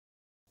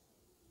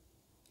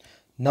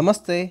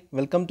నమస్తే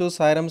welcome to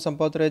Sairam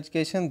సంపాతిరావు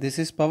education. This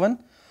is Pawan.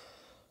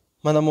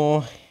 మనము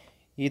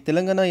ఈ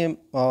Telangana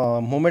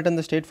moment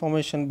and the state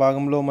formation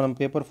భాగంలో మనం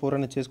పేపర్ 4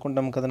 అనేది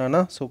చేసుకుంటాం కదా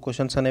నాన్న. సో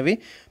క్వశ్చన్స్ అనేవి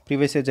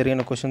ప్రీవియస్ ఇయర్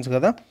జరిగిన క్వశ్చన్స్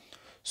కదా.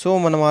 సో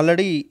మనం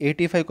ఆల్రెడీ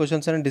 85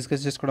 క్వశ్చన్స్ అని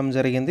డిస్కస్ చేసుకోవడం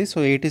జరిగింది. So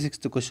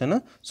 86th question.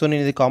 సో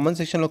నేను ఇది కామెంట్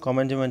సెక్షన్లో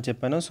కామెంట్ చేయమని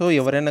చెప్పాను. సో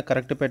ఎవరైనా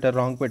కరెక్ట్ పెట్టారు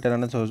రాంగ్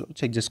పెట్టారని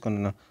చెక్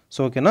చేసుకున్నాను. సో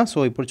ఓకేనా.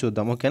 సో ఇప్పుడు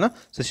చూద్దాం. ఓకేనా,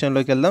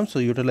 సెషన్లోకి వెళ్దాం. సో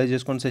యూటిలైజ్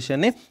చేసుకోండి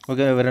సెషన్ని.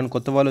 ఓకే, ఎవరైనా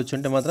కొత్త వాళ్ళు వచ్చి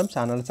ఉంటే మాత్రం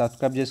ఛానల్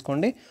సబ్స్క్రైబ్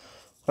చేసుకోండి.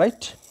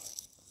 రైట్,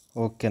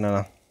 ఓకేనా.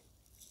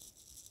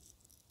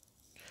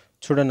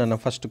 చూడండి అన్న,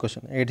 first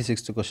question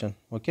 86th question.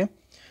 Okay,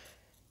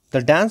 the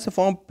dance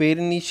form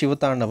Perini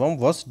Shivatandavam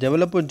was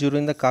developed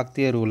during the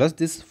Kakatiya rulers.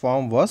 This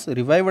form was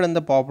revived and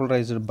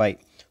popularized by.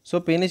 So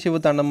పేని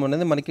శివతాండవం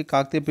అనేది మనకి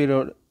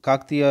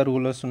కాకతీయ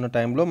రూలర్స్ ఉన్న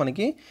టైంలో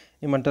మనకి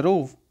ఏమంటారు,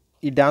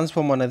 ఈ డ్యాన్స్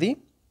ఫామ్ అనేది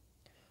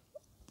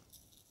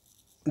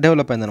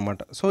డెవలప్ అయిందనమాట.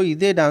 సో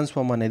ఇదే డ్యాన్స్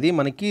ఫామ్ అనేది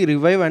మనకి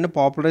రివైవ్ అండ్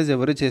పాపులరైజ్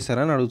ఎవరు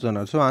చేశారని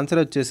అడుగుతున్నారు. సో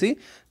ఆన్సర్ వచ్చేసి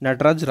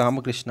నటరాజ్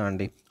రామకృష్ణ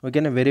అండి.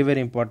 ఓకేనా, very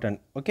very important.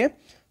 Okay,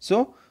 so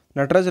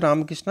Nataraj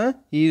Ramakrishna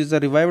ఈ is the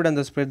revived and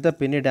the spread the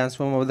Penney dance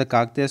form of the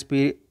Kakatiyas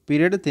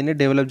period. తిని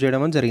డెవలప్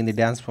చేయడం జరిగింది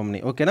డ్యాన్స్ ఫామ్ని.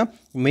 ఓకేనా,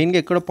 మెయిన్గా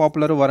ఎక్కడ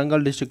పాపులర్,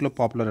 వరంగల్ డిస్ట్రిక్ట్లో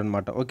పాపులర్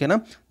అనమాట. ఓకేనా,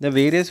 ద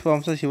వేరియస్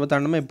ఫామ్స్ ఆఫ్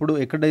శివతాండవం ఎప్పుడు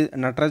ఎక్కడ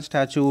నటరాజ్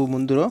స్టాచ్యూ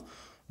ముందులో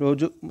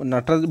రోజు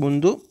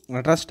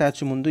నటరాజ్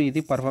స్టాచ్యూ ముందు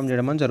ఇది పర్ఫామ్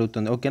చేయడం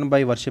జరుగుతుంది. ఓకేనా,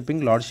 బై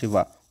వర్షిపింగ్ లార్డ్ శివ.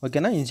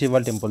 ఓకేనా, ఇన్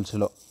శివ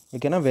టెంపుల్స్లో.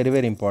 ఓకేనా, very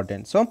very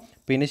important. So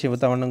Penney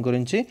శివతాండవం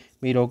గురించి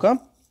మీరు ఒక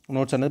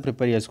నోట్స్ అనేది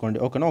ప్రిపేర్ చేసుకోండి.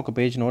 ఓకేనా, ఒక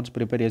పేజ్ నోట్స్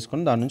ప్రిపేర్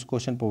చేసుకుని దాని నుంచి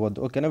క్వశ్చన్ పోవద్దు.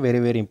 ఓకేనా, very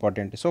very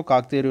important. So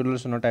Kakatiya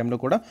rulers ఉన్న టైంలో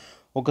కూడా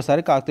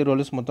ఒకసారి కాకతీయ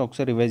రూలర్స్ మొత్తం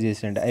ఒకసారి రివైజ్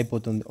చేసేయండి,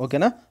 అయిపోతుంది.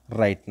 ఓకేనా,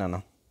 రైట్ నాన్న.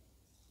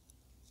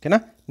 ఓకేనా,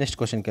 నెక్స్ట్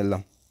క్వశ్చన్కి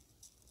వెళ్దాం.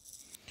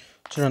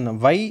 చూడండి,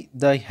 వై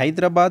ద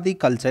హైదరాబాదీ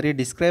కల్చర్ ఈ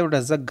described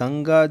as the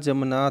Ganga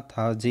Jamuna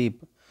తహజీబ్.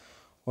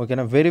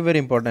 ఓకేనా, వెరీ వెరీ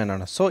ఇంపార్టెంట్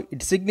అన్న. So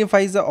it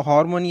సిగ్నిఫైజ్ the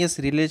harmonious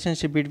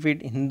relationship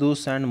between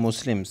Hindus and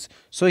Muslims.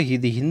 So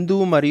ఇది హిందూ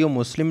మరియు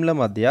ముస్లింల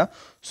మధ్య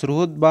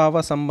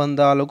సృహద్భావ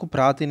సంబంధాలకు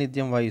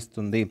ప్రాతినిధ్యం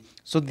వహిస్తుంది.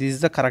 So this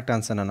is the correct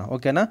answer అన్న.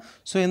 ఓకేనా,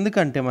 సో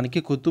ఎందుకంటే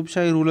మనకి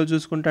కుతుబ్షాహీ రూల్లో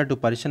చూసుకుంటే అటు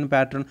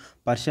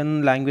పర్షియన్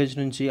లాంగ్వేజ్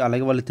నుంచి,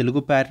 అలాగే వాళ్ళు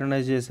తెలుగు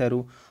ప్యాటర్నైజ్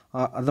చేశారు.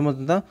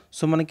 అర్థమవుతుందా.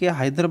 సో మనకి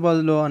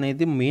హైదరాబాద్లో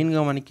అనేది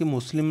మెయిన్గా మనకి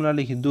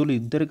ముస్లింలు హిందువులు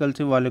ఇద్దరు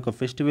కలిసి వాళ్ళ యొక్క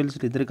ఫెస్టివల్స్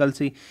ఇద్దరు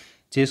కలిసి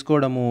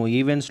చేసుకోవడము,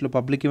 ఈవెంట్స్లో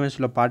పబ్లిక్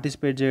ఈవెంట్స్లో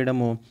పార్టిసిపేట్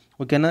చేయడము.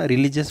 ఓకేనా,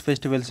 రిలీజియస్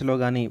ఫెస్టివల్స్లో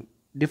కానీ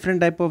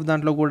డిఫరెంట్ టైప్ ఆఫ్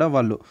దాంట్లో కూడా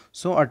వాళ్ళు.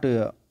 సో అటు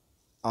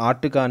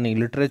ఆర్ట్ కానీ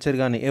లిటరేచర్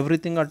కానీ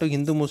ఎవ్రీథింగ్ అటు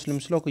హిందూ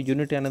ముస్లిమ్స్లో ఒక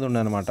యూనిటీ అనేది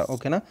ఉండదన్నమాట.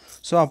 ఓకేనా,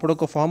 సో అప్పుడు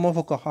ఒక ఫార్మ్ ఆఫ్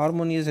ఒక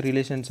హార్మోనియస్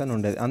రిలేషన్స్ అని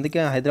ఉండేది.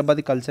 అందుకే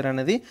హైదరాబాదీ కల్చర్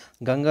అనేది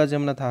గంగా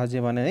జమున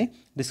తహజీబ్ అనేది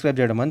డిస్క్రైబ్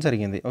చేయడం అని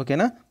జరిగింది.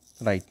 ఓకేనా,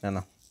 రైట్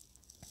నాన్న.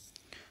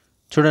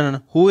 చూడండి,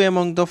 who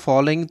among the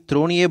following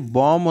throne A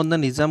bomb on the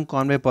Nizam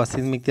Conway pass.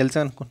 ఇది మీకు తెలుసా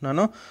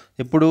అనుకుంటున్నాను.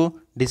 ఎప్పుడు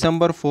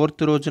December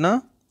 4th రోజున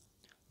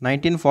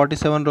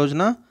 1947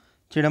 రోజున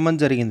చేయడం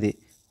జరిగింది.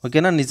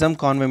 ఓకేనా, నిజాం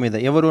కాన్వే మీద.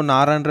 ఎవరు?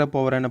 నారాయణరావు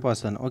పవర్ అయిన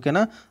పర్సన్.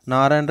 ఓకేనా,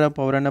 నారాయణరావు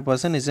పవర్ అయిన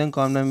పర్సన్ నిజాం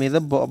కాన్వే మీద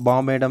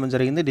బాంబ్ వేయడం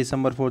జరిగింది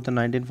December 4th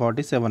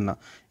 1947.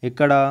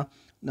 ఇక్కడ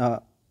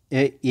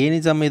ఏ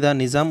నిజాం మీద?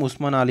 నిజాం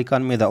ఉస్మాన్ అలీ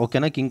ఖాన్ మీద.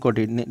 ఓకేనా, కింగ్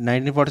కోటి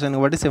 1947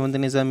 కాబట్టి 7th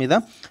నిజాం మీద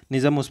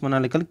నిజాం ఉస్మాన్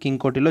అలీ ఖాన్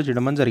కింగ్ కోటిలో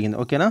చేయడం జరిగింది.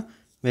 ఓకేనా,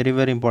 వెరీ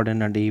వెరీ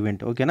ఇంపార్టెంట్ అండి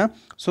ఈవెంట్. ఓకేనా,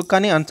 సో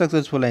కానీ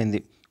అన్సక్సెస్ఫుల్ అయింది.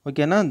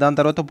 ఓకేనా, దాని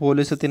తర్వాత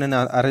పోలీసు తినని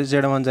అరెస్ట్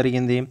చేయడం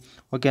జరిగింది.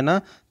 ఓకేనా,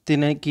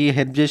 తినకి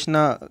హెల్ప్ చేసిన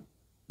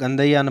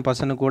గంధయ్య అనే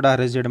పర్సన్ కూడా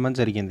అరెస్ట్ చేయడం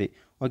జరిగింది.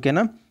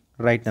 ఓకేనా,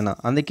 రైట్ అన్న.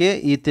 అందుకే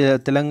ఈ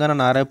తెలంగాణ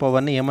నారాయణ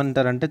పవర్ని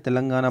ఏమంటారంటే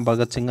తెలంగాణ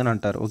భగత్ సింగ్ అని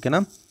అంటారు.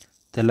 ఓకేనా,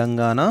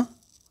 తెలంగాణ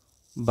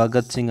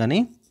భగత్ సింగ్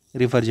అని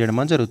రిఫర్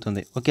చేయడం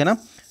జరుగుతుంది. ఓకేనా,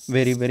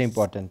 very very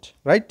important.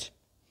 Right,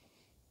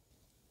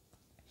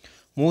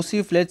 Musi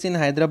floods in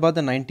Hyderabad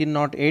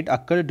 1908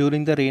 అక్కర్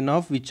during the rain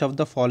of which of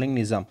the following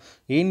Nizam.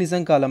 ఏ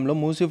నిజాం కాలంలో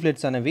మూసీ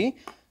ఫ్లడ్స్ అనేవి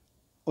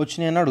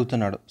వచ్చినాయని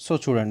అడుగుతున్నాడు. సో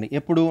చూడండి,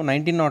 ఎప్పుడు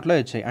 1900లో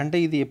వచ్చాయి. అంటే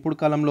ఇది ఎప్పుడు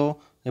కాలంలో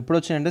ఎప్పుడు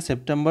వచ్చాయంటే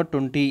September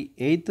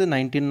 28th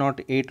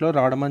 1908లో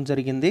రావడం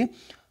జరిగింది.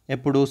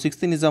 ఎప్పుడు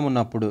 6th నిజాం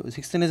ఉన్నప్పుడు.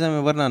 6th నిజాం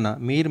ఎవరినన్నా?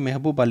 మీర్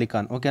మెహబూబ్ అలీ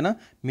ఖాన్. ఓకేనా,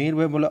 మీర్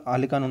మెహబూబ్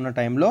అలీ ఖాన్ ఉన్న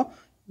టైంలో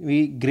ఈ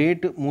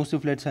గ్రేట్ మూసీ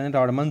ఫ్లడ్స్ అనేది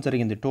రావడం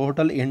జరిగింది.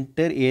 Total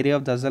entire area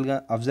of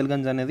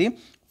Afzalgunj అనేది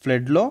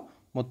ఫ్లడ్లో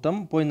మొత్తం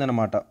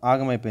పోయిందన్నమాట,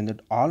 ఆగమైపోయింది.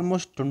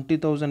 ఆల్మోస్ట్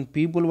 20,000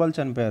 పీపుల్ వాళ్ళు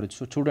చనిపోయారు.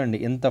 చూడండి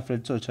ఎంత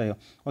ఫ్లడ్స్ వచ్చాయో.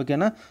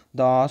 ఓకేనా,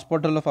 ద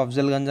హాస్పిటల్ ఆఫ్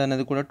అఫ్జల్గంజ్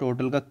అనేది కూడా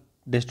టోటల్గా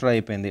డిస్ట్రాయ్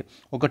అయిపోయింది.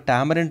 ఒక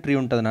టామరిన్ ట్రీ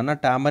ఉంటుంది నాన్న.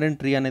 టామరిన్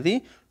ట్రీ అనేది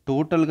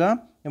టోటల్గా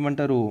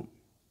ఏమంటారు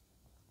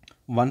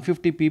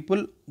 150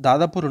 పీపుల్,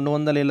 దాదాపు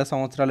 200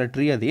 సంవత్సరాల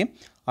ట్రీ అది.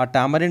 ఆ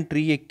టామరిన్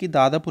ట్రీ ఎక్కి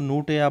దాదాపు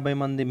 150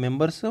 మంది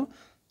మెంబర్స్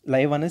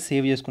లైవ్ అనేది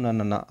సేవ్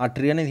చేసుకున్నానన్న. ఆ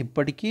ట్రీ అనేది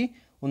ఇప్పటికీ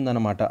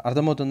ఉందన్నమాట.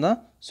 అర్థమవుతుందా?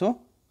 So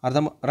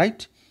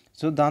right.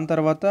 సో దాని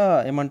తర్వాత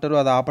ఏమంటారు,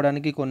 అది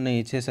ఆపడానికి కొన్ని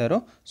చేశారు.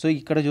 సో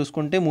ఇక్కడ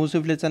చూసుకుంటే మూసీ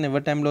ఫ్లడ్స్ అని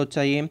ఎవరి టైంలో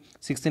వచ్చాయి?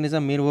 6th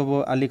నిజాం మీర్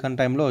మెహబూబ్ అలీ ఖాన్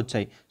టైంలో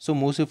వచ్చాయి. సో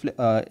మూసీ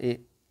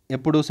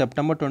ఎప్పుడు?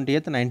 September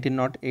 28th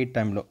 1908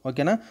 టైంలో.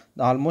 ఓకేనా,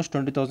 ఆల్మోస్ట్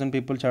 20,000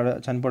 పీపుల్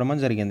చనిపోవడం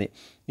జరిగింది.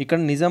 ఇక్కడ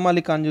నిజాం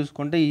అలీ ఖాన్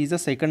చూసుకుంటే ఈజ్ ద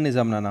సెకండ్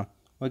నిజాం నాన్న.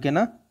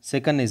 ఓకేనా,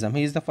 second Nizam.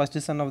 He is the first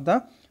son of the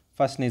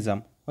first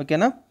Nizam.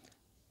 ఓకేనా.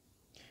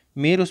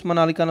 మీర్ ఉస్మాన్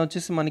అలీ ఖాన్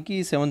వచ్చేసి మనకి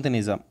 7th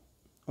నిజాం.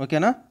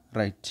 ఓకేనా.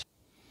 రైట్.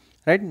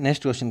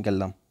 నెక్స్ట్ క్వశ్చన్కి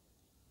వెళ్దాం.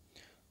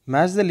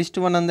 Match the list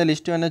 1 and the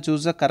list 2 and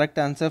choose the correct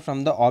answer from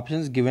the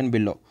options given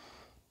below.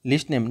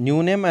 List name, new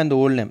name and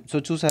old name. So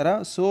చూసారా,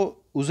 so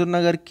Huzur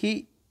నగర్కి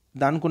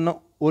దానికి ఉన్న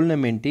ఓల్డ్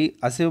నేమ్ ఏంటి,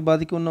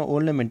 ఆసిఫాబాద్కి ఉన్న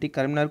ఓల్డ్ నేమ్ ఏంటి,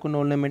 కరీంనగర్కి ఉన్న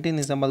ఓల్డ్ నేమ్ ఏంటి,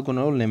 నిజామాబాద్కి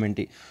ఉన్న ఓల్డ్ నేమ్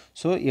ఏంటి.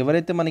 సో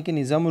ఎవరైతే మనకి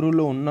నిజాం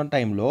రూల్లో ఉన్న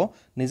టైంలో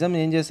నిజాం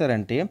ఏం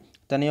చేశారంటే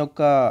తన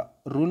యొక్క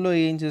రూల్లో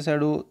ఏం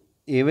చేశాడు,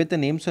 ఏవైతే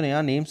నేమ్స్ ఉన్నాయో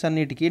ఆ నేమ్స్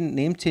అన్నిటికీ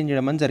నేమ్స్ చేంజ్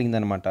చేయడం అని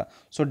జరిగిందనమాట.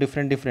 సో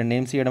డిఫరెంట్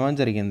నేమ్స్ ఇవ్వడం అని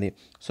జరిగింది.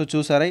 సో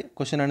చూసారా,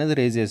 క్వశ్చన్ అనేది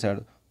రేజ్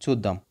చేశాడు.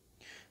 చూద్దాం.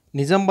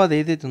 నిజామాబాద్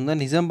ఏదైతే ఉందో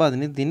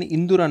నిజామాబాద్ని దీన్ని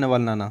ఇందూర్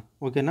అనేవాళ్ళు నాన్న.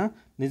 ఓకేనా.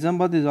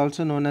 Nizamabad is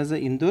also known as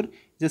Indur,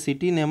 is a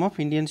city name of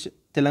Indian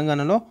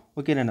తెలంగాణలో.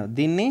 ఓకేనా.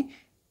 దీన్ని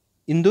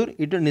ఇందూర్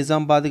ఇటు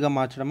నిజామాబాద్గా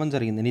మార్చడం అని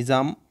జరిగింది,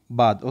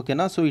 నిజామాబాద్.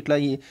 ఓకేనా. సో ఇట్లా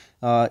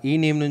ఈ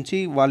నేమ్ నుంచి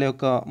వాళ్ళ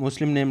యొక్క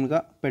ముస్లిం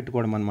నేమ్గా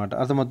పెట్టుకోవడం అనమాట.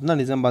 అర్థమవుతుందా,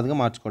 నిజామాబాద్గా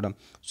మార్చుకోవడం.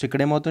 సో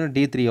ఇక్కడ ఏమవుతుంది,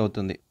 D3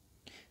 అవుతుంది.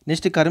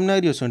 నెక్స్ట్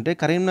కరీంనగర్ చూస్తుంటే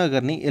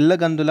కరీంనగర్ని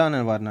ఎల్లగందుల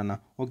అనేవారు నాన్న.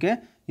 ఓకే.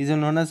 ఈజ్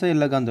నోన్ యాజ్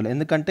ఎల్లగందుల,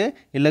 ఎందుకంటే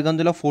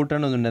ఎల్లగందుల ఫోర్ట్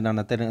అనేది ఉండే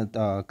నాన్న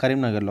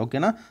కరీంనగర్లో.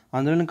 ఓకేనా.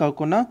 అందులోనే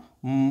కాకుండా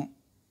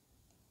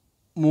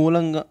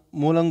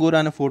మూలంగూరు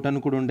అనే ఫోర్ట్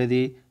అని కూడా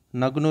ఉండేది,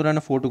 నగునూరు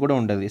అనే ఫోర్ట్ కూడా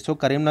ఉండేది. సో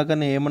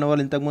కరీంనగర్ని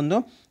ఏమనేవాళ్ళు ఇంతకుముందు,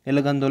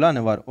 ఎల్లగందుల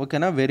అనేవారు.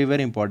 ఓకేనా. Very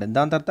important.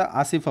 దాని తర్వాత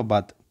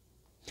ఆసిఫాబాద్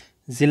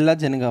జిల్లా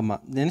జనగామ.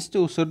 నెక్స్ట్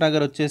హుజూర్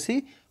నగర్ వచ్చేసి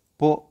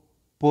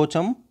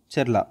పోచం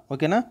చెర్ల.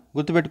 ఓకేనా.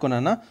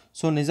 గుర్తుపెట్టుకున్నానా.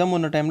 సో నిజాం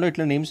ఉన్న టైంలో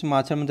ఇట్లా నేమ్స్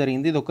మార్చడం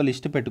జరిగింది. ఇది ఒక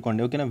లిస్ట్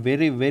పెట్టుకోండి. ఓకేనా.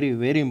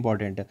 Very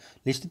important.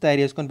 లిస్ట్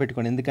తయారు చేసుకొని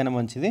పెట్టుకోండి, ఎందుకైనా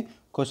మంచిది.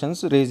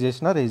 క్వశ్చన్స్ రేజ్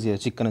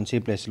చేయొచ్చు ఇక్కడ నుంచి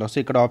ఈ ప్లేస్లో. సో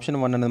ఇక్కడ ఆప్షన్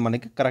 1 అనేది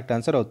మనకి కరెక్ట్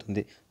ఆన్సర్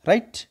అవుతుంది.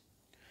 రైట్.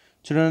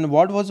 చూడండి,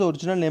 what was the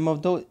original name of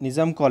the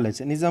Nizam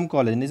college. Nizam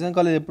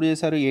college ఎప్పుడు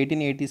చేశారు,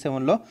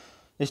 1887లో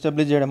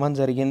ఎస్టాబ్లిష్ చేయడం అని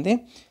జరిగింది.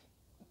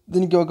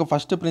 దీనికి ఒక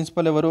ఫస్ట్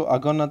ప్రిన్సిపల్ ఎవరు,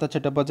 అగోనాథ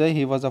చట్టోపాధ్యాయ్.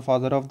 He was the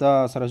father of the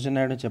Sarojini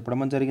Naidu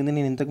చెప్పడం జరిగింది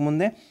నేను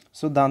ఇంతకుముందే.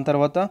 సో దాని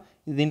తర్వాత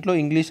దీంట్లో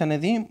ఇంగ్లీష్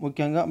అనేది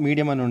ముఖ్యంగా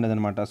మీడియం అని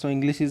ఉండేదన్నమాట. సో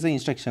ఇంగ్లీష్ ఈజ్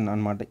ఇన్స్ట్రక్షన్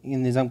అనమాట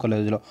ఈ నిజాం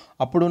కాలేజ్లో.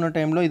 అప్పుడు ఉన్న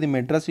టైంలో ఇది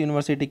మెడ్రాస్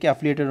యూనివర్సిటీకి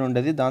అఫిలియేటెడ్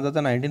ఉండేది. దాని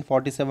తర్వాత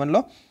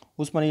 1947లో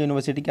ఉస్మానియా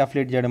యూనివర్సిటీకి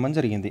అఫిలియేట్ చేయడం అని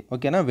జరిగింది.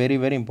 ఓకేనా.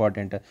 Very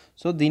important.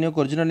 సో దీని యొక్క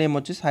ఒరిజినల్ నేమ్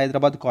వచ్చేసి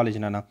హైదరాబాద్ కాలేజ్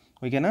నాన్న.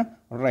 ఓకేనా.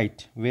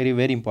 రైట్.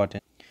 Very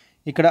important.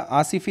 ఇక్కడ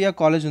ఆసిఫియా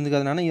కాలేజ్ ఉంది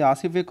కదా నాన్న. ఈ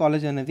ఆసిఫియా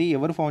కాలేజ్ అనేది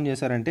ఎవరు ఫౌండ్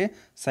చేశారంటే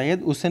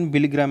సయ్యద్ హుస్సేన్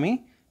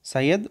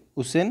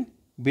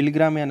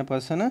బిలిగ్రామీ అనే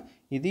పర్సన్.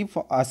 ఇది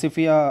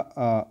ఆసిఫియా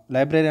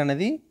లైబ్రరీ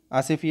అనేది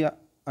ఆసిఫియా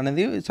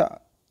అనేది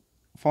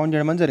ఫౌండ్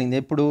చేయడం జరిగింది.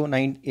 ఇప్పుడు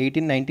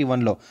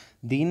 1891లో.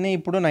 దీన్నే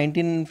ఇప్పుడు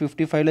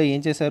 1955లో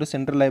ఏం చేశారు,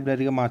 సెంట్రల్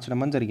లైబ్రరీగా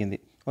మార్చడం జరిగింది.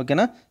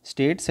 ఓకేనా.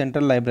 State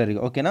central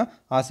లైబ్రరీగా. ఓకేనా.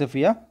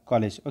 ఆసిఫియా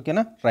కాలేజ్.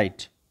 ఓకేనా.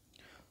 రైట్.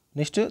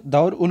 నెక్స్ట్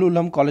దౌర్ ఉల్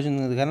ఉలమ్ కాలేజ్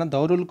ఉంది కదా.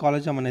 దౌర్ ఉల్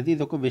కాలేజ్ అనేది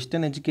ఇది ఒక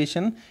వెస్టర్న్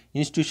ఎడ్యుకేషన్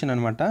ఇన్స్టిట్యూషన్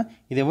అనమాట.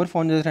 ఇది ఎవరు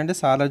ఫౌండ్ చేశారంటే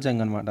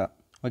సాలార్జంగ్ అనమాట.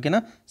 ఓకేనా.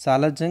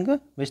 సాలార్జంగ్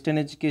వెస్టర్న్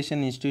ఎడ్యుకేషన్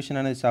ఇన్స్టిట్యూషన్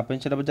అనేది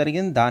స్థాపించడం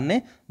జరిగింది. దాన్నే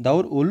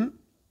దౌర్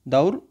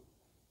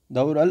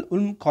అల్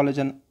ఉల్మ్ కాలేజ్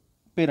అని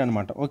పేరు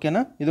అనమాట.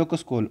 ఓకేనా. ఇది ఒక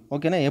స్కూల్.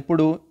 ఓకేనా.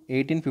 ఎప్పుడు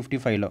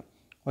 1855లో.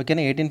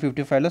 ఓకేనా.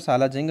 1855లో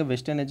సాలార్జంగ్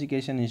వెస్టర్న్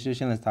ఎడ్యుకేషన్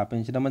ఇన్స్టిట్యూషన్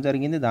స్థాపించడం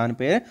జరిగింది. దాని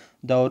పేరు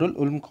దౌరుల్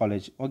ఉల్మ్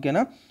కాలేజ్.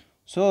 ఓకేనా.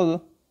 సో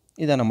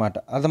ఇదన్నమాట.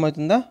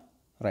 అర్థమవుతుందా.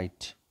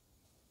 రైట్.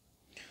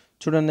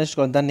 చూడండి, next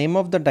the name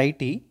of the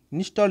deity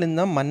install in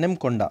the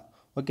Mannemkonda.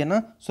 ఓకేనా.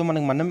 సో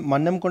మనకి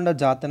మన్నెంకొండ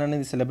జాతర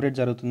అనేది సెలబ్రేట్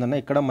జరుగుతుందన్న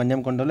ఇక్కడ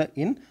మన్నెంకొండలో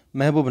ఇన్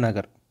మహబూబ్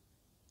నగర్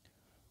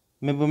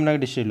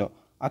డిస్ట్రిక్ట్లో.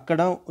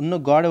 అక్కడ ఉన్న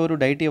గాడ్ ఎవరు,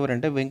 డైటీ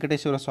ఎవరంటే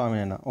వెంకటేశ్వర స్వామి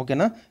అన్న.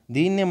 ఓకేనా.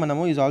 దీన్నే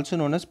మనము is also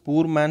known as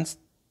poor man's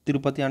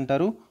Tirupati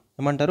అంటారు.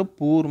 ఏమంటారు,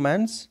 పూర్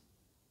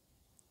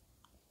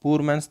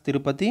మ్యాన్స్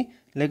తిరుపతి,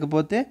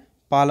 లేకపోతే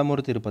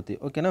పాలమూరు తిరుపతి.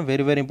 ఓకేనా.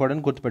 Very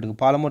important, గుర్తుపెట్టుకు.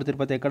 పాలమూరు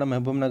తిరుపతి ఎక్కడ,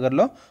 మహబూబ్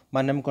నగర్లో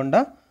మన్నెంకొండ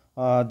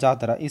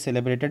జాతర is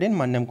celebrated in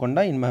Mannemkonda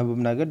in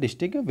Mahabub Nagar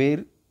district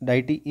wear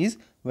deity is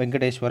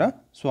Venkateswara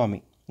స్వామి.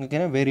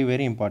 ఓకేనా.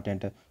 Very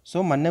important. సో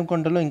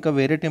మన్నెంకొండలో ఇంకా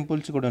వేరే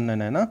టెంపుల్స్ కూడా ఉన్నాయి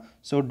నాయన.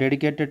 So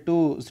dedicated to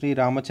Shri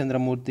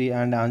Ramachandramurthy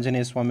and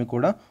Anjaneya స్వామి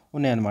కూడా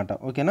ఉన్నాయన్నమాట.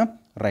 ఓకేనా.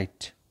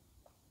 రైట్.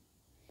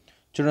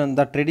 చూడండి,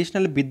 the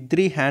traditional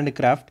Bidri hand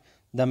craft,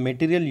 the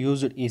material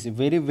used is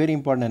very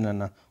important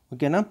అన్న.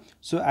 ఓకేనా.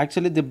 So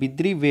actually the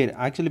Bidri wear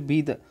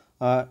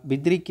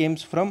Bidri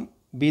కేమ్స్ from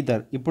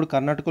Bidar, ఇప్పుడు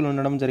కర్ణాటకలో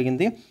ఉండడం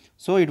జరిగింది.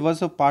 So it was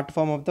a part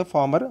form of the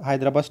farmer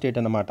Hyderabad state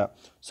అన్నమాట.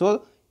 సో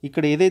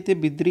ఇక్కడ ఏదైతే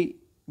బిద్రీ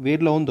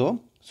వేర్లో ఉందో,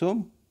 సో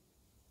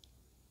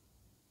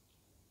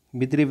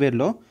బిద్రీ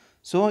వేర్లో,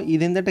 సో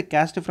ఇదేంటంటే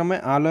caste from A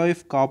alloy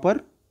of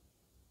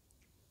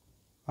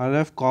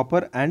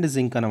copper and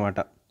zinc అనమాట.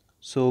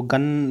 సో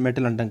గన్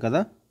మెటల్ అంటాం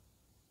కదా,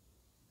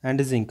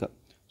 and zinc.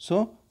 So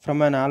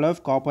from an alloy of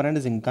copper and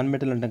zinc, gun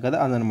metal అంటాం కదా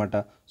అదనమాట.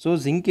 సో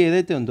జింక్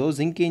ఏదైతే ఉందో,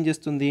 జింక్ ఏం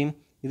చేస్తుంది,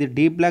 ఇది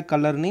డీప్ బ్లాక్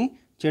కలర్ని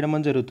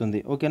చేయడం జరుగుతుంది.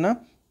 ఓకేనా.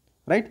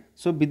 రైట్.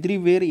 సో బిద్రీ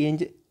వేర్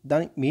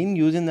దాని మెయిన్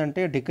యూజ్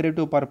ఏంటంటే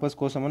డెకరేటివ్ పర్పస్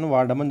కోసం అని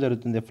వాడడం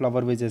జరుగుతుంది.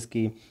 ఫ్లవర్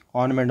వేజెస్కి,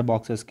 ఆర్నమెంట్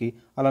బాక్సెస్కి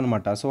అలా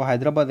అనమాట. సో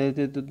హైదరాబాద్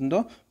ఏదైతే ఉందో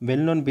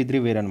వెల్ నోన్ బిద్రీ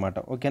వేర్ అనమాట.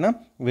 ఓకేనా.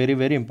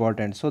 Very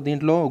important. సో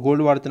దీంట్లో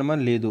గోల్డ్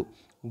వాడుతున్నామని లేదు,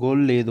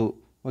 గోల్డ్ లేదు.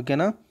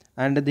 ఓకేనా.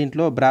 అండ్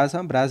దీంట్లో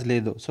బ్రాస్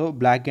లేదు. So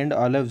black and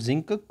olive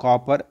zinc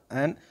copper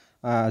and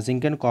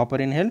zinc and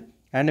copper in hell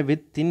and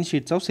with thin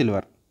sheets of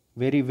silver.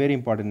 Very very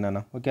important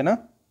నాన్న. ఓకేనా.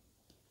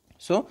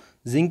 సో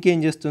జింక్ ఏం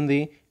చేస్తుంది,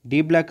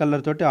 డీప్ బ్లాక్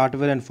కలర్ తోటి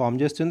ఆర్ట్వేర్ అని ఫామ్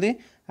చేస్తుంది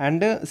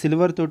అండ్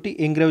సిల్వర్ తోటి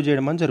ఎంగ్రేవ్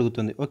చేయడం అని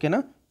జరుగుతుంది. ఓకేనా,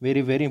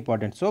 very very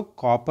important. So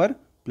copper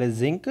plus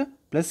zinc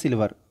plus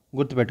silver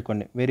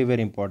గుర్తుపెట్టుకోండి, very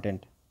very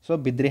important. So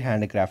Bidri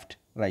hand craft,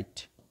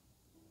 right.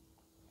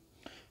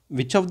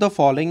 Which of the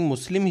following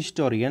Muslim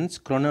historians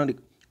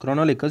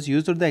క్రోనాలికస్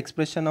used the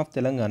expression of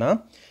Telangana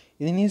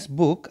in his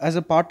book as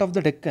a part of the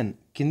Deccan?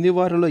 కింది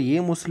వారిలో ఏ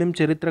ముస్లిం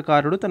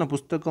చరిత్రకారుడు తన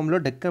పుస్తకంలో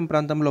డెక్కన్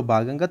ప్రాంతంలో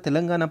భాగంగా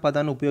తెలంగాణ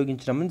పదాన్ని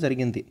ఉపయోగించడం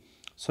జరిగింది?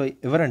 సో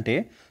ఎవరంటే,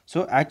 సో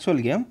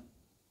యాక్చువల్గా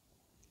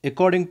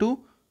according to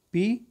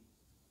P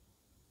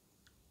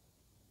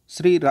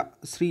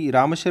Shri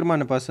Rama Sharma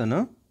అనే పర్సన్,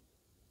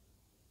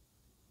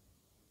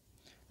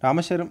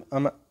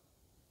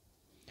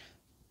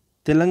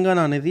 తెలంగాణ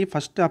అనేది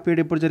ఫస్ట్ అపీడ్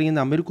ఎప్పుడు జరిగింది,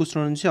 అమీర్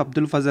ఖుస్రో నుంచి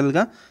అబ్దుల్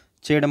ఫజల్గా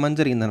చేయడం అని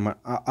జరిగింది అనమాట,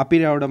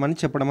 అపీర్ అవడం అని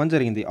చెప్పడం అని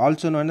జరిగింది.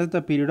 Also known as the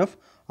period of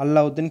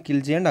Alauddin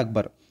Khilji and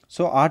Akbar.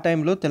 So ఆ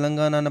టైంలో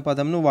తెలంగాణ అనే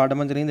పదంను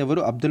వాడడం జరిగింది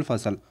ఎవరు, అబ్దుల్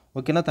ఫజల్.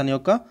 ఓకేనా, తన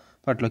యొక్క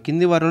పట్ల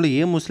కింది వారిలో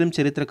ఏ ముస్లిం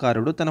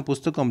చరిత్రకారుడు తన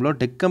పుస్తకంలో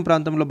డెక్కన్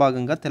ప్రాంతంలో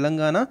భాగంగా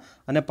తెలంగాణ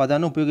అనే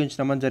పదాన్ని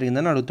ఉపయోగించడం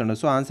జరిగిందని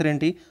అడుగుతున్నాడు. సో ఆన్సర్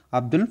ఏంటి,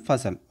 అబ్దుల్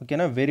ఫజల్.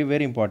 ఓకేనా, వెరీ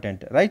వెరీ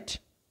ఇంపార్టెంట్, రైట్.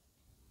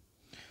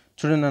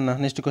 చూడండి అన్న,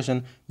 next question.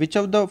 Which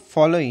of the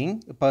following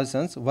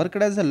persons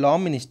worked as a law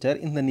minister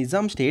in the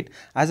Nizam state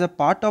as a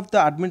part of the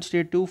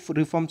administrative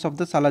reforms of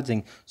the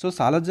Salar Jung? So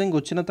Salar Jung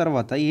వచ్చిన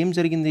తర్వాత ఏం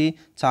జరిగింది,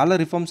 చాలా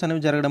reforms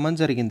అనేవి జరగడం అని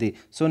జరిగింది.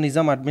 సో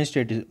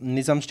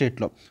నిజాం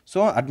స్టేట్లో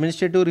సో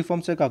అడ్మినిస్ట్రేటివ్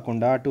రిఫార్మ్సే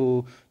కాకుండా అటు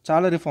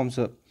చాలా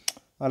రిఫార్మ్స్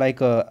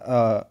లైక్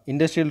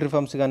ఇండస్ట్రియల్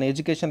రిఫార్మ్స్ కానీ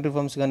ఎడ్యుకేషన్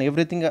రిఫార్మ్స్ కానీ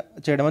ఎవ్రీథింగ్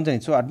చేయడం అని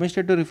జరిగింది. సో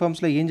అడ్మినిస్ట్రేటివ్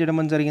రిఫార్మ్స్లో ఏం చేయడం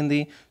అని జరిగింది,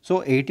 సో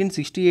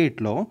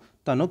 1868లో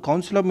తను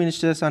కౌన్సిల్ ఆఫ్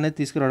మినిస్టర్స్ అనేది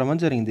తీసుకురావడం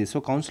అని జరిగింది. సో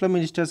కౌన్సిల్ ఆఫ్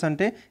మినిస్టర్స్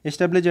అంటే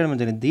ఎస్టాబ్లిష్ చేయడం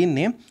జరిగింది.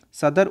 దీన్ని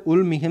సదర్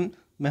ఉల్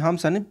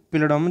మిహామ్స్ అని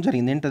పిలవడం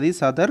జరిగింది. ఏంటది,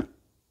 సదర్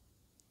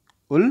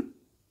ఉల్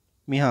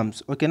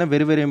మిహామ్స్. ఓకేనా,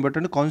 very very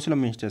important. Council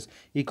of ministers,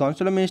 ఈ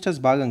కౌన్సిల్ ఆఫ్ మినిస్టర్స్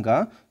భాగంగా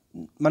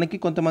మనకి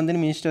కొంతమందిని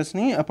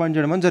మినిస్టర్స్ని అపాయింట్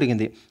చేయడం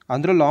జరిగింది.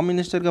 అందులో లా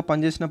మినిస్టర్గా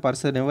పనిచేసిన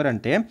పర్సన్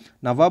ఎవరంటే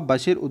నవాబ్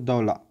బషీర్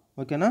ఉద్దౌలా.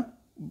 ఓకేనా,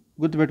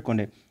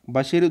 గుర్తుపెట్టుకోండి,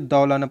 బషీర్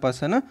ఉద్దౌలా అనే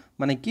పర్సన్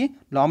మనకి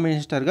లా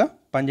మినిస్టర్గా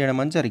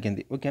పనిచేయడం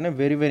జరిగింది. ఓకేనా,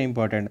 వెరీ వెరీ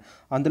ఇంపార్టెంట్.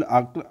 అందులో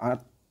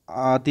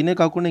తినే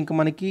కాకుండా ఇంకా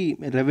మనకి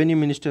రెవెన్యూ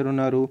మినిస్టర్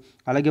ఉన్నారు,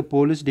 అలాగే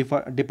పోలీస్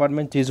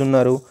డిపార్ట్మెంట్ చీజ్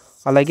ఉన్నారు,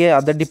 అలాగే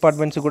అదర్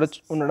డిపార్ట్మెంట్స్ కూడా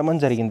ఉండడం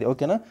జరిగింది.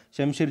 ఓకేనా,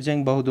 శంషీర్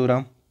జంగ్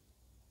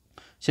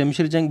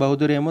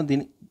బహదూర్ ఏమో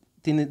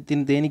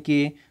దేనికి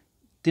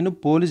తిను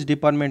పోలీస్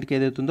డిపార్ట్మెంట్కి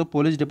ఏదైతుందో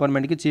పోలీస్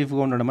డిపార్ట్మెంట్కి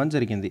చీఫ్గా ఉండడం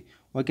జరిగింది.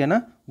 ఓకేనా,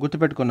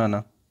 గుర్తుపెట్టుకున్నానా,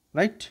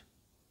 రైట్.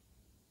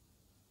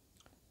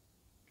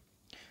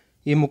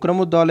 ఈ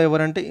ముక్రముద్దౌలా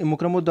ఎవరంటే, ఈ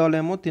ముక్రముద్దౌలా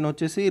ఏమో తిను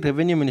వచ్చేసి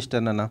రెవెన్యూ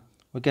మినిస్టర్ నాన్న.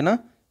 ఓకేనా,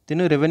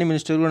 తిను రెవెన్యూ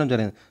మినిస్టర్ కూడా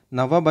జరిగింది.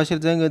 నవాబ్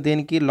బషీర్ జంగ్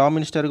దేనికి లా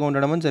మినిస్టర్గా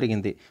ఉండడం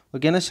జరిగింది.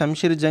 ఓకేనా,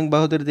 శంషీర్ జంగ్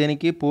బహదూర్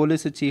దేనికి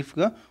పోలీసు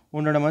చీఫ్గా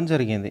ఉండడం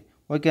జరిగింది.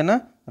 ఓకేనా,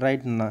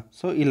 రైట్ అన్న.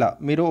 సో ఇలా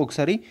మీరు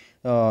ఒకసారి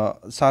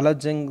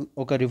సాలార్జంగ్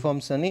ఒక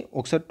రిఫార్మ్స్ అని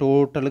ఒకసారి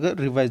టోటల్గా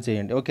రివైజ్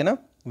చేయండి. ఓకేనా,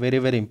 వెరీ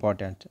వెరీ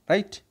ఇంపార్టెంట్,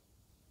 రైట్.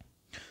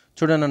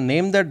 చూడండి,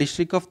 name the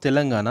district of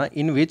Telangana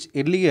in which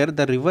earlier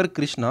the river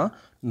Krishna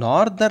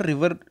nor the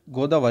river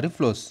Godavari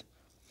flows.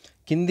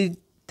 కింది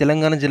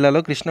తెలంగాణ జిల్లాలో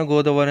కృష్ణ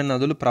గోదావరి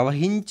నదులు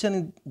ప్రవహించని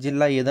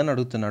జిల్లా ఏదని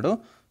అడుగుతున్నాడు.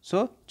 సో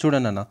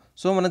చూడండి అన్న,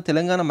 సో మన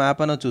తెలంగాణ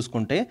మ్యాప్ అనేది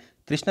చూసుకుంటే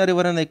కృష్ణ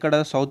రివర్ అనేది ఇక్కడ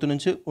సౌత్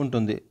నుంచి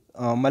ఉంటుంది,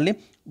 మళ్ళీ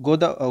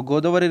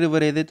గోదావరి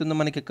రివర్ ఏదైతే ఉందో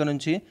మనకి ఎక్కడ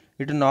నుంచి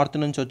ఇటు నార్త్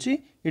నుంచి వచ్చి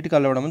ఇటు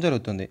కలవడం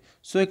జరుగుతుంది.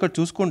 సో ఇక్కడ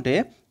చూసుకుంటే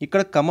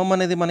ఇక్కడ ఖమ్మం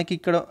అనేది మనకి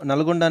ఇక్కడ,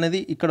 నల్గొండ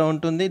అనేది ఇక్కడ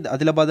ఉంటుంది,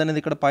 ఆదిలాబాద్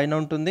అనేది ఇక్కడ పైన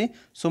ఉంటుంది,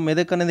 సో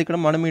మెదక్ అనేది ఇక్కడ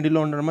మన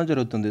మిడిల్లో ఉండడం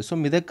జరుగుతుంది. సో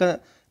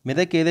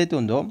మెదక్ ఏదైతే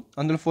ఉందో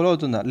అందులో ఫాలో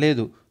అవుతుందా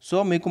లేదు. సో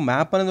మీకు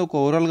మ్యాప్ అనేది ఒక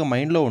ఓవరాల్గా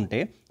మైండ్లో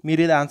ఉంటే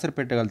మీరు ఇది ఆన్సర్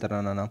పెట్టగలుగుతారా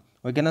నాన్న.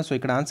 ఓకేనా, సో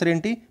ఇక్కడ ఆన్సర్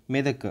ఏంటి,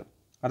 మెదక్.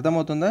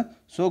 అర్థమవుతుందా.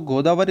 సో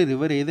గోదావరి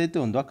రివర్ ఏదైతే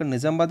ఉందో అక్కడ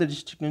నిజామాబాద్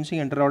డిస్ట్రిక్ట్ నుంచి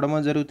ఎంటర్ అవడం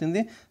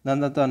జరుగుతుంది. దాని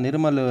తర్వాత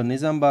నిర్మల్,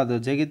 నిజామాబాద్,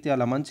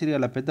 జగిత్యాల,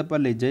 మంచిర్యాల,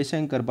 పెద్దపల్లి,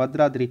 జయశంకర్,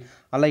 భద్రాద్రి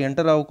అలా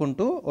ఎంటర్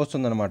అవ్వుకుంటూ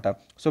వస్తుందన్నమాట.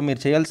 సో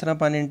మీరు చేయాల్సిన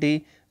పని ఏంటి,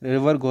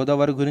 రివర్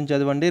గోదావరి గురించి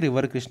చదవండి,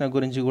 రివర్ కృష్ణ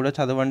గురించి కూడా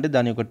చదవండి,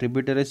 దాని యొక్క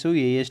ట్రిబ్యూటరీస్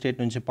ఏ స్టేట్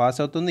నుంచి పాస్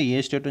అవుతుంది, ఏ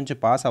స్టేట్ నుంచి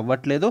పాస్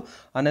అవ్వట్లేదు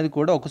అనేది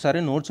కూడా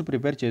ఒకసారి నోట్స్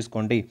ప్రిపేర్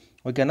చేసుకోండి.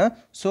 ఓకేనా,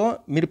 సో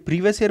మీరు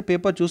ప్రీవియస్ ఇయర్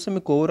పేపర్ చూస్తే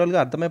మీకు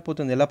ఓవరాల్గా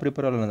అర్థమైపోతుంది ఎలా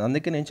ప్రిపేర్ అవ్వాలని.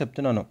 అందుకే నేను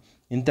చెప్తున్నాను,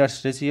 ఇంత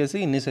స్ట్రెస్ చేసి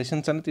ఇన్ని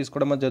సెషన్స్ అని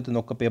తీసుకోవడం జరుగుతుంది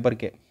ఒక్క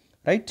పేపర్కే,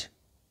 రైట్.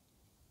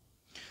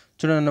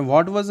 చూడండి,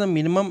 what was the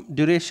minimum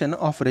duration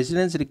of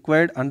residence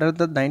required under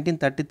the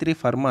 1933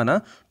 ఫర్మానా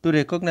to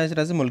recognise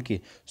as Mulki.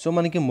 So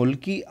మనకి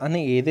ముల్కీ అనే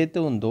ఏదైతే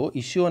ఉందో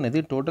ఇష్యూ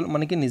అనేది టోటల్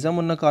మనకి నిజాం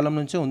ఉన్న కాలం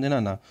నుంచే ఉంది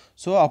నాన్న.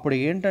 సో అప్పుడు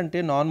ఏంటంటే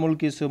నాన్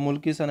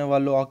ముల్కీస్ అనే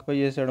వాళ్ళు ఆక్యుపై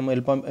చేసేయడం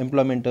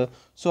ఎంప్లాయ్మెంట్,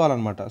 సో అలా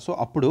అనమాట. సో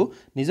అప్పుడు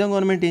నిజాం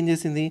గవర్నమెంట్ ఏం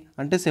చేసింది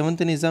అంటే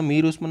 7th నిజాం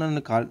మీర్ ఉస్మాన్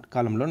అనే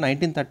కాలంలో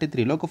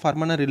 1933లో ఒక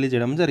ఫర్మానా రిలీజ్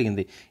చేయడం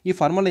జరిగింది. ఈ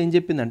ఫర్మాలో ఏం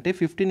చెప్పిందంటే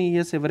 15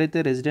 years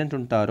ఎవరైతే రెసిడెంట్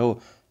ఉంటారో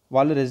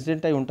వాళ్ళు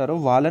రెసిడెంట్ అయి ఉంటారో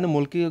వాళ్ళని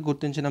ముల్కీగా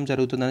గుర్తించడం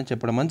జరుగుతుందని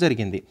చెప్పడం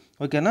జరిగింది.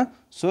 ఓకేనా.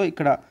 సో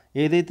ఇక్కడ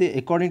ఏదైతే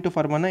according to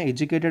ఫర్మానా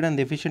educated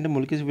and efficient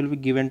Mulkis will be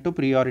given to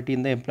priority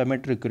in the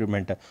employment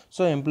recruitment.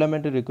 So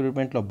employment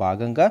రిక్రూట్మెంట్లో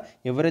భాగంగా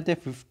ఎవరైతే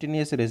 15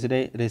 years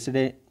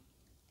రెసిడే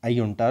అయి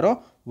ఉంటారో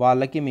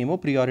వాళ్ళకి మేము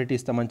ప్రియారిటీ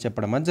ఇస్తామని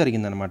చెప్పడం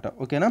జరిగిందనమాట.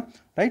 ఓకేనా,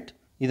 రైట్,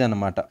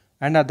 ఇదన్నమాట.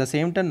 And at the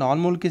same time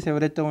non Mulkis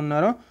ఎవరైతే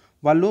ఉన్నారో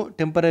వాళ్ళు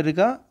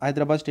టెంపరీగా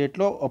హైదరాబాద్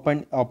స్టేట్లో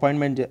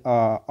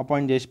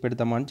అపాయింట్ చేసి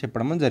పెడతామని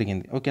చెప్పడం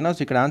జరిగింది. ఓకేనా.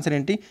 సో ఇక్కడ ఆన్సర్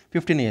ఏంటి,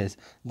 15 years.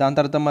 దాని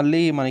తర్వాత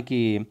మళ్ళీ మనకి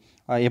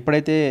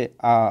ఎప్పుడైతే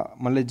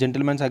మళ్ళీ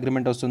జెంటిల్మెన్స్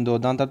అగ్రిమెంట్ వస్తుందో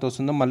దాని తర్వాత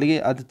వస్తుందో మళ్ళీ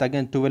అది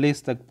 12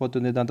 years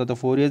తగ్గిపోతుంది, దాని తర్వాత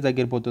 4 years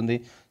తగ్గిపోతుంది.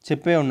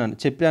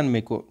 చెప్పాను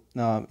మీకు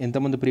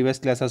ఎంతమంది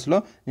ప్రీవియస్ క్లాసెస్లో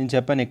నేను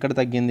చెప్పాను ఎక్కడ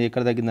తగ్గింది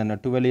అన్న.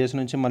 12 years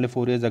నుంచి మళ్ళీ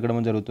 4 years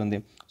తగ్గడం జరుగుతుంది.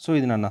 సో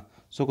ఇది నాన్న,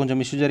 సో కొంచెం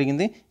ఇష్యూ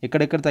జరిగింది,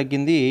 ఎక్కడెక్కడ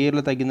తగ్గింది, ఏ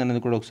ఇయర్లో తగ్గింది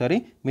అనేది కూడా ఒకసారి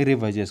మీరు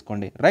రివైజ్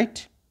చేసుకోండి,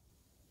 right.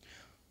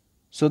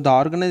 So the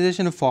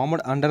organisation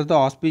formed under the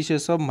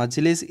auspicious of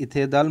Majlis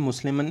Ittehadul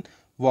Muslimeen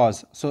was,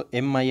 so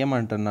MIM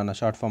అంటున్నాను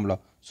షార్ట్ ఫామ్లో.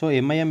 సో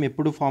ఎంఐఎం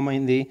ఎప్పుడు ఫామ్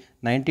అయింది,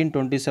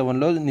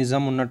 1927లో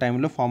నిజాం ఉన్న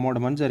టైంలో ఫామ్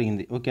అవడం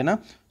జరిగింది. ఓకేనా.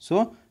 సో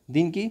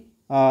దీనికి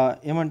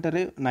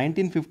ఏమంటారు,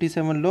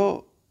 1957లో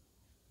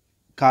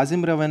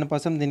కాజిం రవానా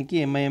పసం దీనికి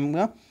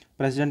ఎంఐఎంగా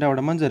ప్రెసిడెంట్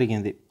అవ్వడం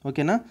జరిగింది.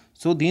 ఓకేనా.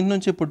 సో దీని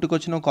నుంచి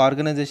పుట్టుకొచ్చిన ఒక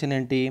ఆర్గనైజేషన్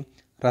ఏంటి,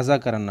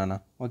 రజాకర్ అన్నానా.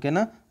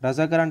 ఓకేనా.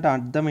 రజాకర్ అంటే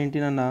అర్థం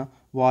ఏంటి నాన్న,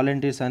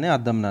 వాలంటీర్స్ అనే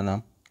అర్థం నాన్న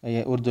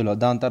ఉర్దూలో.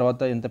 దాని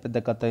తర్వాత ఎంత పెద్ద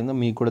కథ అయిందో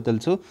మీకు కూడా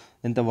తెలుసు,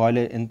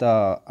 ఎంత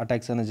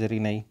అటాక్స్ అనేవి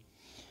జరిగినాయి.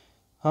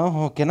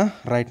 ఓకేనా,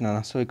 రైట్ నాన్న.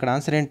 సో ఇక్కడ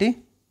ఆన్సర్ ఏంటి,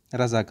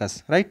 రజాకర్స్,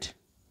 రైట్.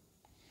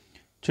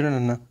 చూడండి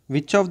అన్న,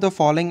 which of the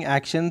following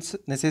actions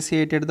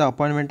నెసెసియేటెడ్ the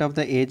appointment of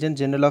the agent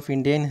general of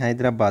India in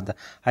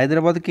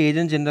హైదరాబాద్కి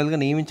ఏజెంట్ జనరల్గా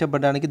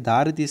నియమించబడడానికి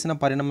దారి తీసిన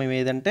పరిణామం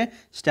ఏదంటే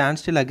స్టాండ్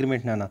స్టిల్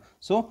అగ్రిమెంట్ నాన్న.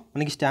 సో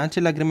మనకి స్టాండ్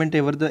స్టిల్ అగ్రిమెంట్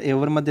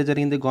ఎవరి మధ్య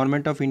జరిగింది,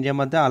 గవర్నమెంట్ ఆఫ్ ఇండియా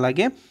మధ్య,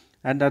 అలాగే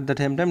and at the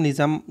same time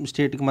Nizam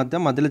స్టేట్కి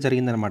మధ్యలో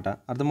జరిగిందనమాట.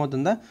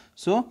 అర్థమవుతుందా.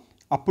 సో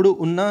అప్పుడు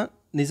ఉన్న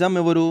నిజాం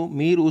ఎవరు,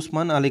 మీర్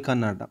ఉస్మాన్ అలీ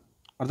ఖాన్ అన్నమాట.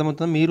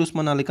 అర్థమవుతుందా, మీర్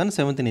ఉస్మాన్ అలీ ఖాన్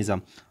 7th నిజాం.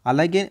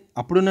 అలాగే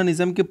అప్పుడున్న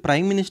నిజాంకి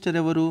ప్రైమ్ మినిస్టర్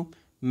ఎవరు,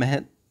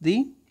 మెహదీ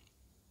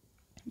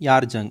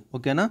యార్జంగ్.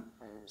 ఓకేనా.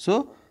 సో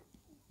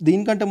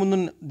దీనికంటే ముందు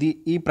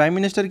ఈ ప్రైమ్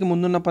మినిస్టర్కి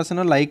ముందున్న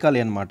పర్సన్ లైక్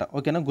అలీ అనమాట.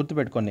 ఓకేనా,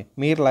 గుర్తుపెట్టుకోండి,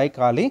 మీర్ లైక్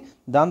అలీ.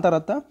 దాని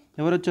తర్వాత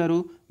ఎవరు వచ్చారు,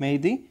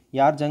 మెహదీ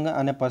యార్జంగ్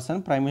అనే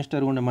పర్సన్ ప్రైమ్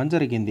మినిస్టర్ ఉండమని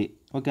జరిగింది.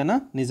 ఓకేనా,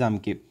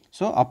 నిజాంకి.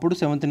 సో అప్పుడు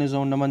 7th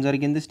నిజాం ఉండమని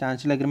జరిగింది.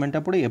 స్టాండ్ అగ్రిమెంట్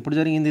అప్పుడు ఎప్పుడు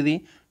జరిగింది, ఇది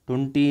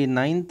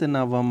 29th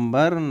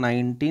November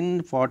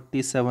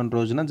 1947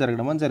 రోజున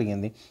జరగడం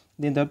జరిగింది.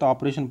 దీని తర్వాత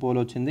ఆపరేషన్ పోలో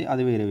వచ్చింది,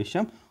 అది వేరే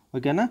విషయం.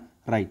 ఓకేనా,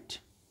 రైట్.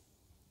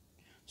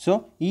 సో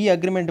ఈ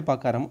అగ్రిమెంట్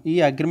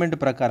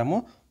ప్రకారము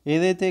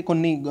ఏదైతే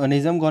కొన్ని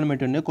నిజాం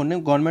గవర్నమెంట్ ఉన్నాయో కొన్ని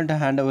గవర్నమెంట్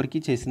హ్యాండ్ ఓవర్కి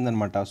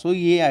చేసిందనమాట. సో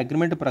ఈ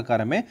అగ్రిమెంట్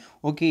ప్రకారమే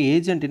ఒక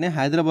ఏజెంట్ని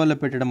హైదరాబాద్లో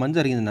పెట్టడం అని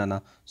జరిగింది నాన్న.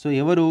 సో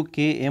ఎవరు,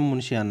 కేఎం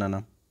మున్షి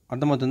అన్నానా.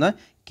 అర్థమవుతుందా,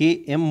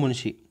 కేఎం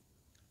మున్షి.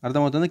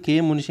 అర్థమవుతుంది,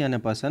 కేఎం మున్షి అనే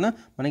పర్సన్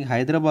మనకి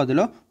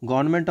హైదరాబాద్లో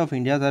గవర్నమెంట్ ఆఫ్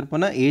ఇండియా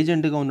తరఫున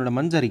ఏజెంట్గా ఉండడం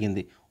అని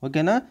జరిగింది.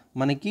 ఓకేనా.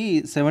 మనకి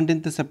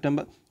 17th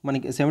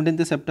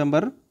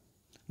September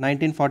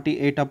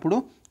 1948 అప్పుడు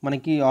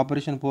మనకి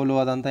ఆపరేషన్ పోలో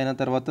అదంతా అయిన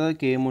తర్వాత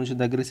కేఎం మున్షి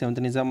దగ్గరికి 7th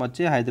నిజాం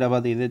వచ్చి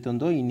హైదరాబాద్ ఏదైతే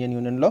ఉందో ఇండియన్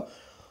యూనియన్లో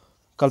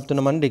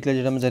కలుపుతున్నామని డిక్లేర్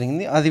చేయడం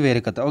జరిగింది, అది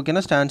వేరే కథ.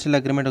 ఓకేనా. స్టాండ్ స్టిల్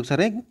అగ్రిమెంట్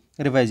ఒకసారి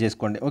రివైజ్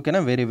చేసుకోండి.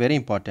 ఓకేనా, very very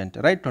important,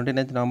 right.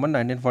 29th November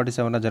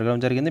 1947లో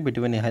జరగడం జరిగింది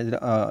between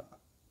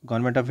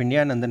government of India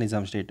and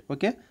Nizam state.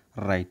 Okay,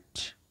 right.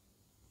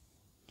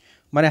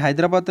 మరి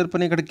హైదరాబాద్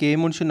తరపున ఇక్కడ కేఎం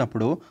మున్షి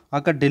ఉన్నప్పుడు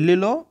అక్కడ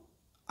ఢిల్లీలో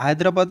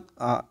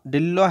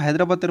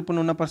హైదరాబాద్ తరపున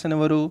ఉన్న పర్సన్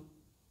ఎవరు,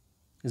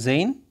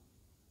 జైన్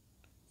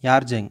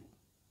యార్జంగ్.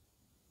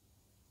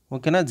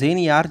 ఓకేనా,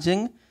 Jain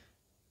యార్జంగ్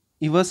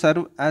he was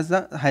served as the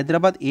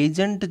Hyderabad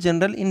agent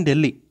general in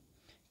Delhi.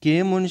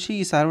 K. Munshi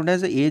served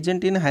as an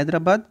agent in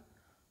Hyderabad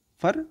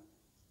for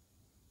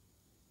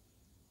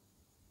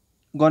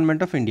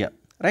government of India,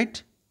 right?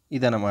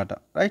 ఇదన్నమాట,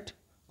 రైట్.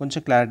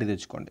 కొంచెం క్లారిటీ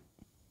తెచ్చుకోండి.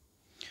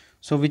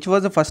 So which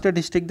was the first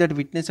district that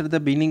witnessed the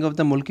beginning of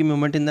the Mulki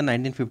movement in the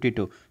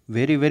 1952?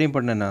 Very very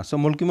important అన్న. So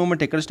Mulki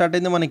movement ఎక్కడ start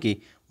అయిందో మనకి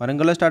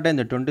వరంగల్లో start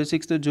అయింది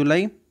 26th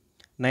July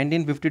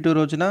 1952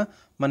 రోజున.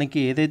 మనకి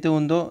ఏదైతే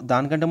ఉందో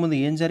దానికంటే ముందు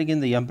ఏం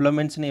జరిగింది,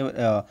 ఎంప్లాయ్మెంట్స్ని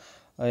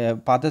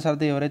పాత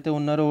సారథి ఎవరైతే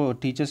ఉన్నారో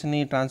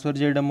టీచర్స్ని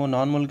ట్రాన్స్ఫర్ చేయడము,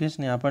 నాన్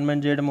ముల్కీస్ని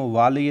అపాయింట్మెంట్ చేయడము,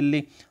 వాళ్ళు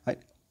వెళ్ళి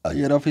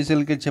హైయర్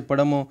ఆఫీసర్కి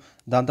చెప్పడము,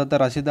 దాని తర్వాత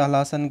రషీద్ అల్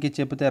హాసన్కి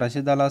చెప్తే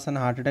రషీద్ అల్ హాసన్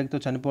హార్ట్ అటాక్తో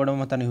చనిపోవడం,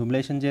 తను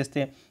హ్యూమిలేషన్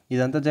చేస్తే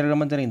ఇదంతా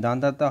జరగడం జరిగింది.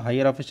 దాని తర్వాత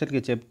హైయర్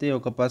ఆఫీసర్కి చెప్తే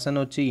ఒక పర్సన్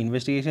వచ్చి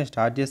ఇన్వెస్టిగేషన్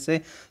స్టార్ట్ చేస్తే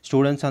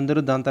స్టూడెంట్స్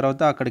అందరూ దాని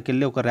తర్వాత అక్కడికి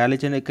వెళ్ళి ఒక ర్యాలీ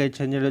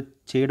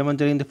చేయడం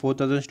జరిగింది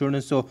 4000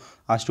 స్టూడెంట్స్తో.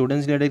 ఆ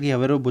స్టూడెంట్స్ లీడర్కి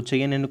ఎవరు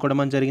బుచ్చయ్యని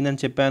ఎన్నుకోవడం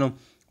జరిగిందని చెప్పాను.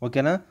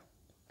 ఓకేనా,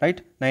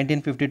 రైట్.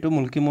 1952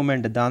 ముల్కీ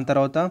మూవ్మెంట్. దాని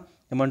తర్వాత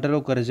ఏమంటారు,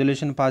 ఒక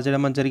రెజల్యూషన్ పాస్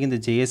చేయడం జరిగింది,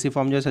 జేఏసీ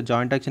ఫామ్ చేస్తే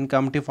జాయింట్ యాక్షన్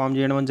కమిటీ ఫామ్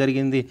చేయడం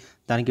జరిగింది,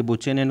 దానికి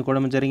బుచ్చయ్యని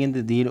ఎన్నుకోవడం జరిగింది.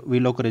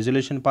 వీళ్ళు ఒక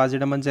రెజల్యూషన్ పాస్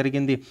చేయడం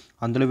జరిగింది.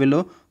 అందులో వీళ్ళు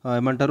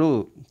ఏమంటారు,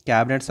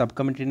 క్యాబినెట్ సబ్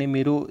కమిటీని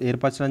మీరు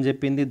ఏర్పరచడం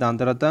చెప్పింది. దాని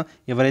తర్వాత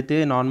ఎవరైతే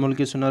నాన్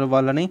ముల్కీస్ ఉన్నారో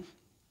వాళ్ళని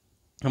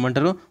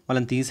ఏమంటారు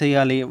వాళ్ళని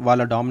తీసేయాలి,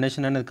 వాళ్ళ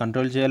డామినేషన్ అనేది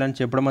కంట్రోల్ చేయాలని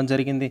చెప్పడం అని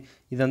జరిగింది.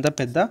 ఇదంతా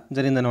పెద్ద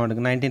జరిగిందనమాట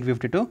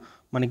 1952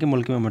 మనకి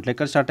ముల్కీ మూమెంట్లో.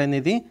 ఎక్కడ స్టార్ట్ అయింది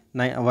ఇది?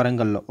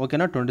 వరంగల్లో.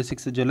 ఓకేనా,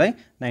 26 జూలై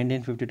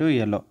 1952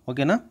 ఇయర్లో.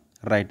 ఓకేనా,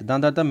 రైట్.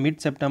 దాని తర్వాత మిడ్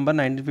సెప్టెంబర్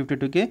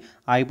 1952కి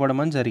ఆగిపోవడం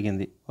అని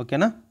జరిగింది.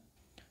 ఓకేనా,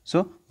 సో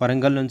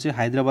వరంగల్ నుంచి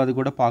హైదరాబాద్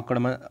కూడా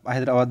పాకడం,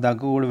 హైదరాబాద్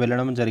దాకా కూడా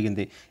వెళ్ళడం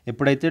జరిగింది.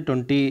 ఎప్పుడైతే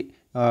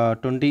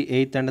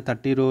 28 అండ్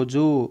 30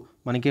 రోజు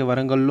మనకి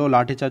వరంగల్లో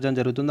లాఠీ చార్జ్ అని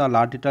జరుగుతుంది. ఆ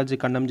లాఠీ చార్జ్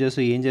కండెమ్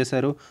చేస్తూ ఏం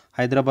చేశారు,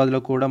 హైదరాబాద్లో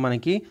కూడా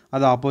మనకి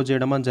అది ఆపోజ్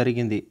చేయడం అని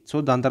జరిగింది. సో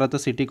దాని తర్వాత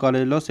సిటీ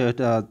కాలేజ్లో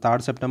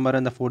 3rd September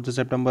and 4th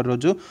September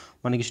రోజు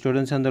మనకి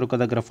స్టూడెంట్స్ అందరూ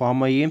ఒక దగ్గర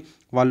ఫామ్ అయ్యి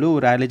వాళ్ళు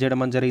ర్యాలీ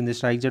చేయడం అని జరిగింది,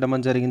 స్ట్రైక్ చేయడం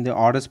అని జరిగింది,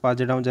 ఆర్డర్స్ పాస్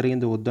చేయడం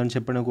జరిగింది. వద్దని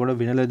చెప్పినా కూడా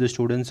వినలేదు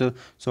స్టూడెంట్స్.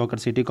 సో అక్కడ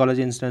సిటీ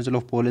కాలేజ్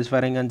ఇన్సిడెంట్స్లో పోలీస్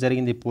ఫైరింగ్ అని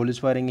జరిగింది.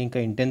 పోలీస్ ఫైరింగ్ ఇంకా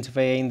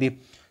ఇంటెన్సిఫై అయింది.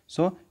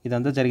 సో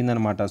ఇదంతా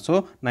జరిగిందనమాట. సో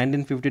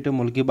 1952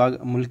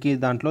 ముల్కీ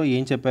దాంట్లో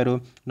ఏం చెప్పారు,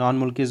 non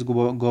Mulkis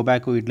go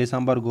back, idli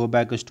sambar go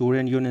back,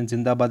 student union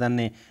జిందాబాద్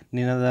అనే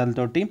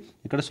నినాదాలతోటి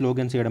ఇక్కడ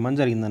స్లోగన్స్ చేయడం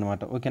అని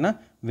జరిగిందనమాట. ఓకేనా,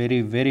 వెరీ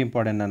వెరీ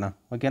ఇంపార్టెంట్ అన్న.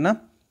 ఓకేనా,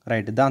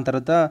 రైట్. దాని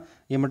తర్వాత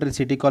ఏమంటారు,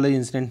 సిటీ కాలేజ్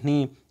ఇన్సిడెంట్ని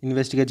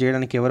ఇన్వెస్టిగేట్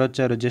చేయడానికి ఎవరు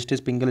వచ్చారు,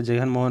 జస్టిస్ పింగళి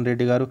జగన్మోహన్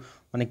రెడ్డి గారు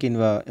మనకి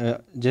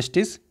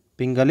జస్టిస్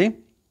పింగళి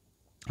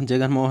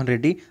జగన్మోహన్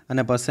రెడ్డి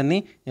అనే పర్సన్ని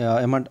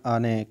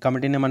అనే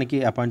కమిటీని మనకి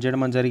అపాయింట్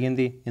చేయడం అని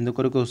జరిగింది.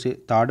 ఎందుకొరకు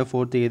 3rd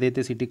 4th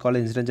ఏదైతే సిటీ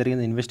కాలేజ్ ఇన్సిడెంట్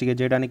జరిగిందో ఇన్వెస్టిగేట్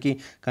చేయడానికి.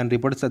 కానీ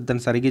రిపోర్ట్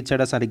తను సరిగ్గా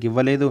ఇచ్చాడా, సరిగ్గా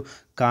ఇవ్వలేదు.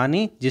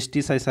 కానీ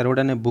జస్టిస్ ఐ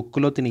సర్వ్డ్ అనే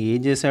బుక్లో తిని ఏం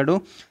చేశాడు,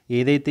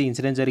 ఏదైతే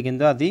ఇన్సిడెంట్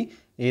జరిగిందో అది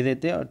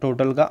ఏదైతే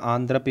టోటల్గా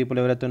ఆంధ్ర పీపుల్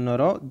ఎవరైతే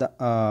ఉన్నారో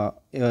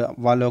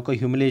వాళ్ళ యొక్క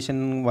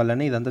హ్యూమిలేషన్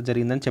వల్లనే ఇదంతా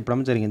జరిగిందని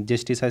చెప్పడం జరిగింది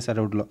జస్టిస్ ఐ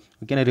సర్వ్డ్లో.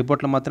 ఓకేనా,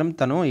 రిపోర్ట్లో మాత్రం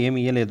తను ఏమి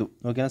ఇవ్వలేదు.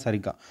 ఓకేనా,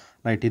 సరిగ్గా.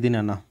 రైట్, ఇది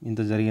నాన్న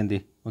ఇంత జరిగింది.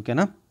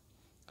 ఓకేనా,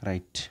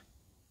 రైట్.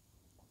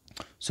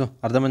 సో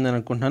అర్థమైందని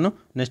అనుకుంటున్నాను.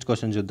 నెక్స్ట్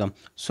క్వశ్చన్ చూద్దాం.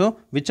 So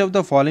which of the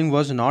following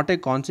was not a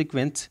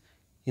consequence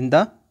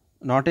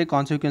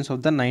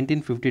of the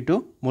 1952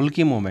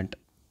 Mulki moment?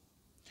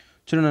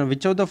 చూడండి,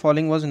 which of the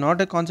following was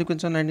not a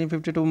consequence of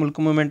 1952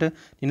 Mulki moment?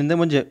 నేను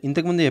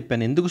ఇంతకుముందు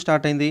చెప్పాను ఎందుకు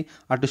స్టార్ట్ అయింది.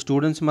 అటు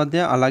స్టూడెంట్స్ మధ్య,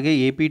 అలాగే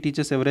ఏపీ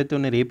టీచర్స్ ఎవరైతే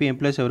ఉన్నారు, ఏపీ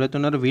ఎంప్లాయీస్ ఎవరైతే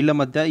ఉన్నారో వీళ్ళ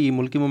మధ్య ఈ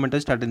ముల్కీ మూమెంట్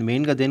స్టార్ట్ అయింది.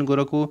 మెయిన్గా దేని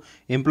కొరకు,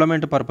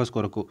 ఎంప్లాయ్మెంట్ పర్పస్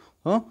కొరకు.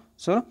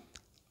 సో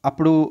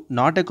అప్పుడు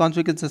నాట్ ఏ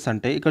కాన్సిక్వెన్సెస్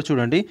అంటే ఇక్కడ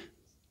చూడండి,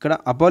 ఇక్కడ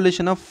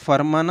abolition of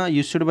ఫర్మానా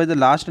issued by the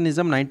last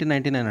Nizam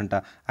 1999 అంట.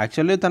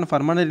 యాక్చువల్లీ తన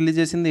ఫర్మానా రిలీజ్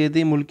చేసింది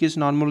ఏది, ముల్కీస్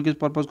నాన్ ముల్కీస్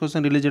పర్పస్ కోసం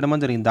రిలీజ్ చేయడం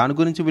జరిగింది. దాని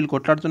గురించి వీళ్ళు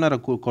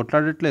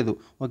కొట్లాడట్లేదు.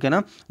 ఓకేనా,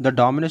 the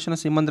domination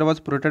of సిమంద్ర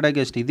was protected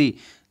against ఇది.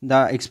 The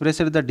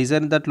expressed the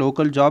desire that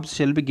local jobs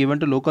shall be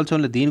given to locals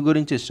only. దీని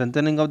గురించి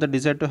strengthening of the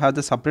desire to have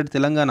the separate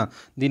Telangana,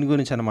 దీని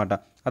గురించి అనమాట.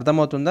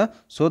 అర్థమవుతుందా?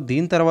 సో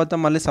దీని తర్వాత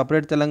మళ్ళీ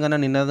సపరేట్ తెలంగాణ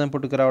నినాదం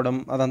పుట్టుకురావడం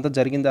అదంతా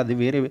జరిగింది.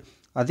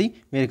 అది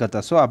వేరే కథ.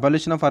 So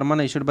abolition of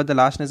ఫర్మానా issued by the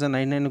last Nizam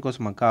 1999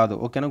 కోసం కాదు.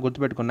 ఓకేనా,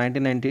 గుర్తుపెట్టుకో.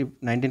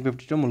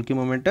 1952 ముల్కీ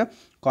మూమెంట్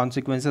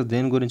కాన్సిక్వెన్సెస్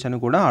దేని గురించి అని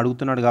కూడా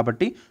అడుగుతున్నాడు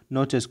కాబట్టి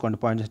నోట్ చేసుకోండి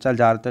పాయింట్స్. చాలా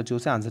జాగ్రత్తగా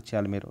చూసి ఆన్సర్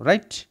చేయాలి మీరు.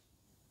 రైట్,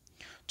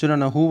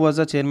 చూడండి. Who was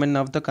the chairman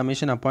of the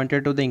commission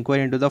appointed to the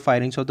enquiry into the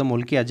firings of the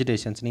Mulki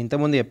agitations? నేను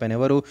ఇంతకుముందు చెప్పాను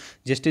ఎవరు,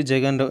 justice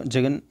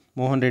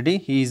Jaganmohan Reddy,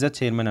 he is the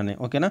chairman అని.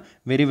 ఓకేనా,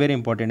 వెరీ వెరీ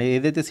ఇంపార్టెంట్.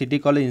 ఏదైతే సిటీ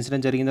కాలేజ్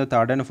ఇన్సిడెంట్ జరిగిందో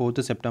 3rd and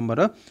 4th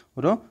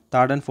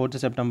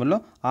సెప్టెంబర్లో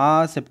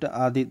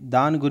అది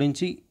దాని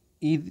గురించి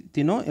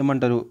తిను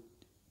ఏమంటారు,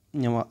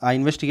 ఆ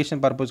ఇన్వెస్టిగేషన్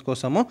పర్పస్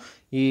కోసము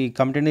ఈ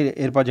కమిటీని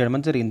ఏర్పాటు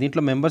చేయడం జరిగింది.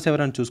 దీంట్లో మెంబర్స్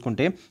ఎవరైనా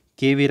చూసుకుంటే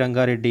కేవీ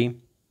రంగారెడ్డి,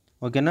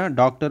 ఓకేనా,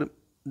 డాక్టర్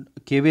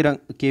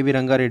కేవీ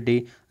రంగారెడ్డి,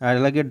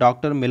 అలాగే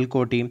డాక్టర్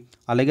మెల్కోటి,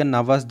 అలాగే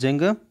నవాజ్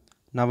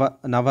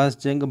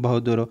జంగ్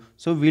బహదూర్.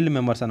 సో వీళ్ళు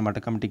మెంబర్స్ అనమాట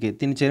కమిటీకి.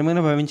 దీని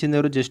చైర్మన్గా భావించింది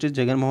ఎవరు, జస్టిస్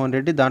జగన్మోహన్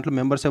రెడ్డి. దాంట్లో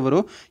మెంబర్స్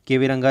ఎవరు,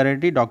 కేవీ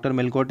రంగారెడ్డి, డాక్టర్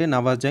మెల్కోటి,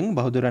 నవాజ్ జంగ్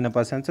బహదూర్ అనే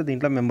పర్సన్స్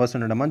దీంట్లో మెంబర్స్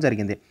ఉండడం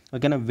జరిగింది.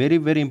 ఓకేనా, వెరీ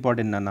వెరీ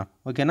ఇంపార్టెంట్ అన్న.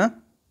 ఓకేనా,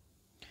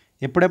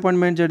 ఎప్పుడు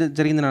అపాయింట్మెంట్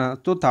జరిగింది నాన్న?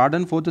 So 3rd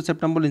and 4th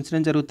September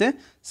incident జరిగితే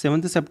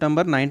 7th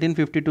సెప్టెంబర్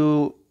 1952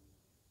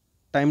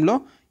 టైంలో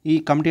ఈ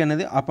కమిటీ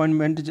అనేది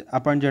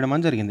అపాయింట్ చేయడం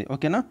అని జరిగింది.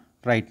 ఓకేనా,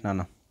 రైట్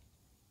నాన్న.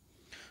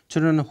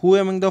 చూడండి, who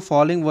among the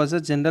following was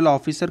a general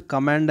officer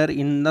commander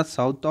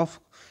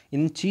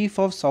in chief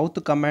of south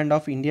command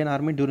of Indian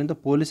army during the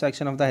police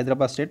action of the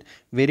Hyderabad state?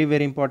 Very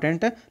very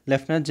important,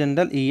 lieutenant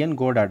general EN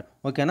Goddard.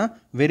 ఓకేనా,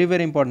 very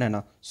very important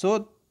అన్న. So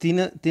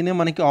తినే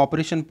మనకి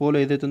operation polo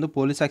ఏదైతే ఉందో,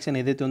 police action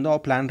ఏదైతే ఉందో ఆ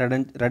plan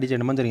ready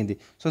చేయడం జరిగింది.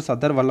 సో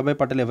సర్దార్ వల్లభాయ్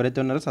పటేల్ ఎవరైతే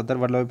ఉన్నారో, సర్దార్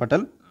వల్లభాయ్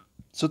పటేల్,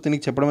 సో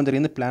దీనికి చెప్పడం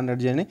జరిగింది ప్లాన్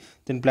రెడీ చేయని.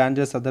 దీన్ని ప్లాన్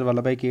చేసి సర్దార్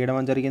వల్లభాయ్కి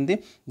ఇవ్వడం జరిగింది.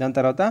 దాని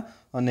తర్వాత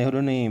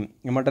నెహ్రూని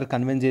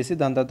కన్విన్స్ చేసి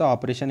దాని తర్వాత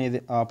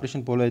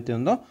ఆపరేషన్ పోలో అయితే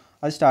ఉందో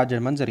అది స్టార్ట్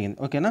చేయడం జరిగింది.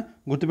 ఓకేనా,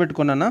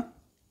 గుర్తుపెట్టుకున్నానా?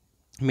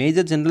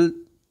 మేజర్ జనరల్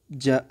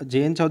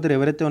జేఎన్ చౌదరి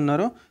ఎవరైతే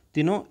ఉన్నారో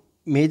తిను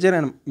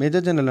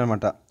మేజర్ జనరల్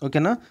అనమాట.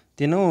 ఓకేనా,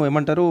 తిను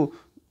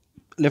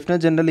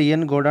లెఫ్టినెంట్ జనరల్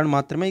ఈఎన్ గోడాడ్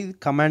మాత్రమే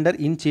commander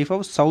in chief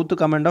of south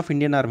command of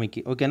Indian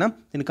ఆర్మీకి. ఓకేనా,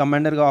 దీని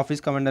కమాండర్గా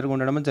ఆఫీస్ కమాండర్గా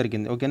ఉండడం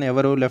జరిగింది. ఓకేనా,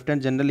 ఎవరు,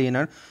 లెఫ్టినెంట్ జనరల్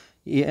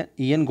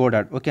ఈఎన్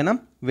గోడాడ్. ఓకేనా,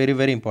 వెరీ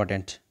వెరీ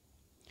ఇంపార్టెంట్.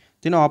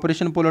 తిను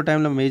ఆపరేషన్ పోలో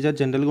టైంలో మేజర్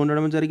జనరల్గా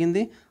ఉండడం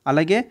జరిగింది.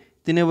 అలాగే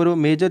తినెవరు,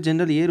 మేజర్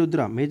జనరల్ ఏ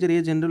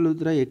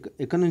రుద్ర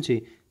ఎక్కడి నుంచి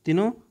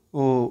తిను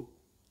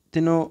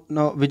తిను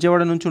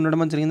విజయవాడ నుంచి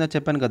ఉండడం జరిగిందని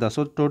చెప్పాను కదా.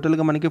 సో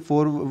టోటల్గా మనకి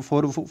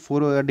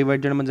ఫోర్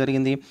డివైడ్ చేయడం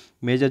జరిగింది.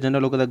 మేజర్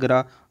జనరల్ ఒక దగ్గర,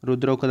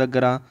 రుద్ర ఒక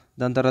దగ్గర,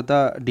 దాని తర్వాత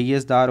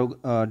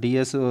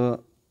డిఎస్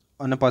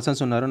అన్న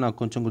పర్సన్స్ ఉన్నారు, నాకు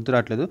కొంచెం గుర్తు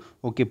రావట్లేదు.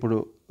 ఓకే, ఇప్పుడు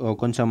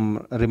కొంచెం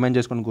రిమైండ్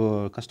చేసుకొని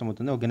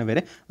కష్టమవుతుంది. ఓకేనా,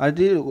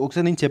 అది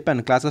ఒకసారి నేను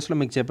చెప్పాను క్లాసెస్లో,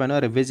 మీకు చెప్పాను,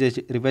 రివైజ్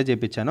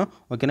చేయించాను.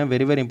 ఓకేనా,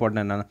 వెరీ వెరీ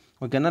ఇంపార్టెంట్ అన్న.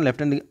 ఓకేనా,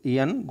 లెఫ్టినెంట్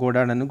ఇయాన్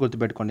గోడార్డ్ అని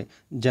గుర్తుపెట్టుకోండి.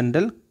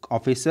 General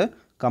officer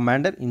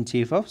commander in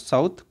chief of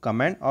south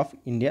command of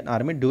Indian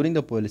army during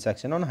the police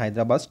action on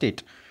Hyderabad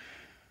state.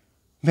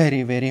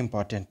 Very very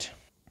important.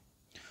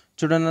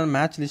 చూడండి,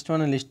 మ్యాచ్ లిస్ట్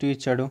 1 లిస్ట్ 2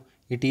 ఇచ్చాడు,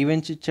 ఇటు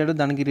ఈవెంట్స్ ఇచ్చాడు,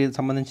 దానికి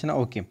సంబంధించిన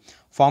okay.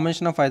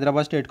 Formation of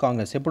Hyderabad state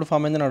Congress ఎప్పుడు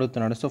form అయిందని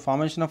అడుగుతున్నాడు. So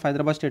formation of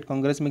Hyderabad state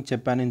Congress మీకు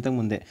చెప్పాను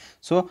ఇంతకుముందే.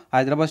 So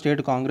Hyderabad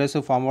state Congress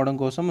form అవ్వడం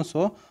కోసం,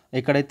 సో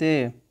ఎక్కడైతే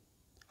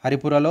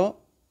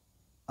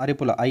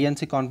హరిపుల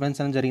ఐఎన్సీ కాన్ఫరెన్స్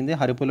అని జరిగింది,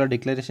 హరిపుల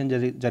డిక్లరేషన్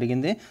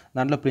జరిగింది.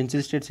 దాంట్లో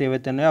ప్రిన్సిపల్ స్టేట్స్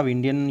ఏవైతే ఉన్నాయో అవి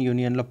ఇండియన్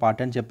యూనియన్లో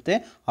పార్ట్ అని చెప్తే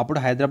అప్పుడు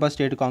హైదరాబాద్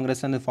స్టేట్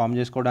కాంగ్రెస్ అనేది ఫామ్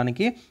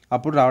చేసుకోవడానికి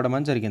అప్పుడు రావడం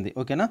అని జరిగింది.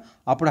 ఓకేనా,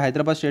 అప్పుడు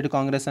హైదరాబాద్ స్టేట్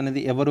కాంగ్రెస్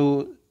అనేది ఎవరు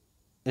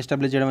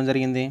ఎస్టాబ్లిష్ చేయడం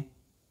జరిగింది?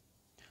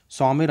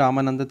 స్వామి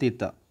రామానంద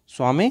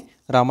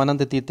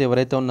తీర్థ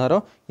ఎవరైతే ఉన్నారో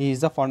ఈ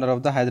is the founder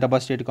of the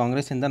Hyderabad state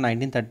Congress in the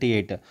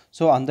 1938.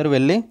 So అందరూ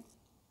వెళ్ళి,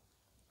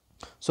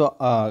 సో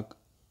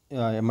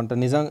ఏమంటారు,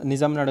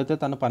 నిజాంని అడిగితే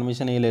తను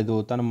పర్మిషన్ ఇవ్వలేదు,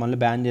 తను మళ్ళీ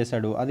బ్యాన్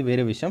చేశాడు, అది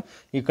వేరే విషయం.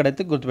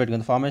 ఇక్కడైతే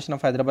గుర్తుపెట్టుకుంది, formation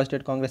of Hyderabad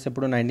state Congress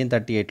ఎప్పుడు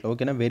 1938లో.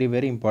 ఓకేనా, very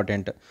very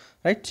important,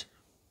 right.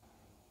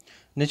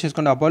 Next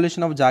చూసుకోండి,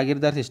 abolition of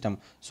jagirdar system.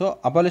 So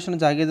abolition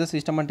of jagirdar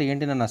system అంటే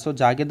ఏంటినన్నా, సో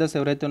జాగీర్దార్స్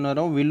ఎవరైతే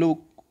ఉన్నారో వీళ్ళు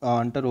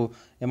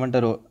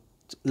ఏమంటారు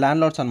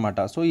ల్యాండ్ లార్డ్స్ అనమాట.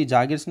 సో ఈ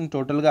జాగీర్స్ని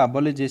టోటల్గా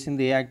అబాలిష్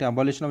చేసింది ఏ act?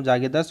 Abolition of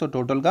jagirdar. So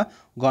టోటల్గా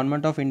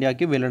గవర్నమెంట్ ఆఫ్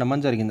ఇండియాకి వెళ్ళడం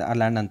అని జరిగింది ఆ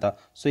ల్యాండ్ అంతా.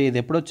 సో ఇది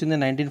ఎప్పుడు వచ్చింది?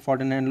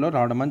 1949లో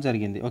రావడం అని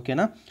జరిగింది.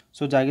 ఓకేనా,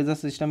 so jagirdar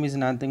system is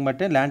nothing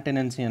but land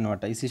tenancy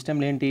అనమాట. ఈ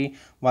సిస్టమ్లో ఏంటి,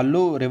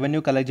 వాళ్ళు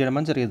రెవెన్యూ కలెక్ట్ చేయడం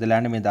అని జరిగింది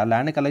ల్యాండ్ మీద. ఆ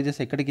ల్యాండ్ కలెక్ట్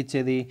చేసి ఎక్కడికి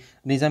ఇచ్చేది?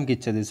 నిజాంకి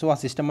ఇచ్చేది. సో ఆ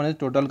సిస్టమ్ అనేది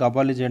టోటల్గా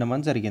అబాలిష్ చేయడం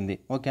అని జరిగింది.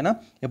 ఓకేనా,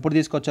 ఎప్పుడు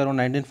తీసుకొచ్చారు?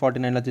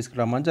 1949లో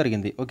తీసుకురావడం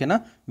జరిగింది. ఓకేనా,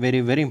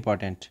 very very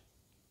important.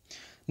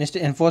 Next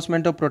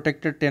enforcement of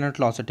protected tenant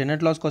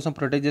loss కోసం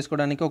ప్రొటెక్ట్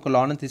చేసుకోవడానికి ఒక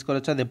లాను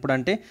తీసుకురావచ్చు. అది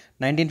ఎప్పుడంటే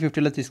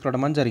 1950లో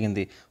తీసుకురావడం అని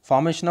జరిగింది.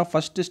 Formation of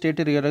first state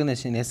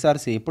reorganisation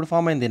SRC ఎప్పుడు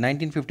ఫామ్ అయింది?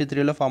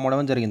 1953లో ఫామ్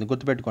అవడం జరిగింది,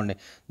 గుర్తుపెట్టుకోండి.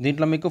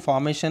 దీంట్లో మీకు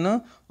formation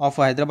of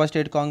Hyderabad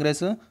state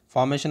Congress,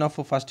 formation of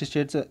first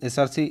states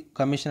SRC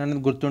commission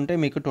అనేది గుర్తుంటే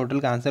మీకు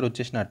టోటల్గా ఆన్సర్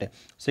వచ్చేసినట్టే.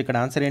 సో ఇక్కడ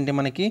ఆన్సర్ ఏంటి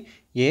మనకి?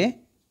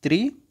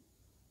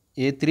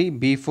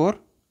 A3B4.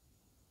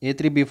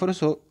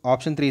 సో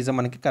ఆప్షన్ 3 ఇస్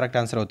మనకి కరెక్ట్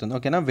ఆన్సర్ అవుతుంది.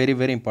 ఓకేనా, వెరీ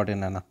వెరీ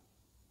ఇంపార్టెంట్ అన్న.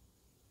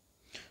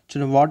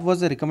 చూడండి, what was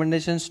the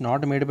recommendations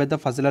not made by the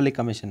Fazal Ali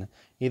commission.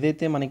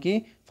 ఇదైతే మనకి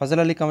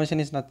Fazal Ali commission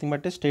is nothing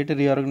but state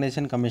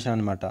reorganisation commission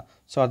అనమాట.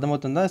 సో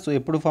అర్థమవుతుందా? సో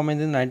ఎప్పుడు ఫామ్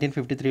అయింది?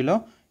 1953లో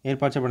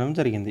ఏర్పరచబడడం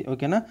జరిగింది.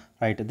 ఓకేనా,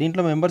 రైట్.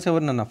 దీంట్లో మెంబర్స్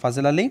ఎవరినన్నా?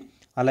 ఫజల్ అలీ,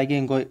 అలాగే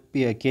ఇంకో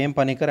కేఎం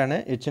పనికర్ అనే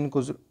హెచ్ఎన్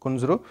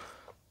కున్జ్రు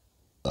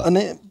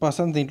అనే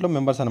పర్సన్ దీంట్లో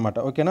మెంబర్స్ అనమాట.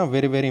 ఓకేనా,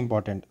 వెరీ వెరీ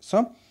ఇంపార్టెంట్. సో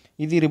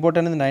ఇది రిపోర్ట్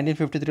అనేది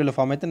 1953లో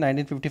ఫామ్ అయితే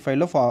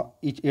 1955లో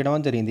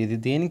ఇవ్వడం జరిగింది. ఇది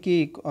దేనికి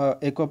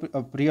ఎక్కువ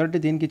ప్రియారిటీ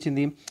దేనికి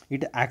ఇచ్చింది?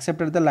 ఇట్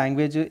యాక్సెప్టెడ్ ద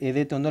లాంగ్వేజ్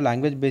ఏదైతే ఉందో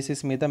లాంగ్వేజ్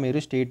బేసిస్ మీద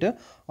మీరు స్టేట్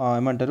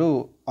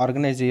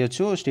ఆర్గనైజ్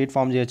చేయొచ్చు, స్టేట్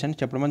ఫామ్ చేయొచ్చు అని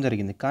చెప్పడం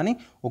జరిగింది. కానీ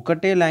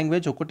ఒకటే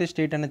లాంగ్వేజ్ ఒకటే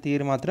స్టేట్ అనే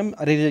థియరీ మాత్రం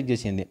రిజెక్ట్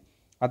చేసింది.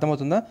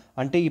 అర్థమవుతుందా?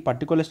 అంటే ఈ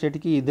పర్టికులర్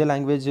స్టేట్కి ఇదే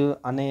లాంగ్వేజ్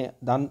అనే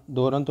దాని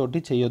దూరంతో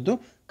చేయొద్దు,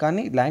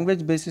 కానీ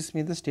లాంగ్వేజ్ బేసిస్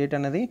మీద స్టేట్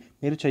అనేది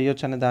మీరు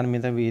చేయొచ్చు అనే దాని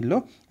మీద వీళ్ళు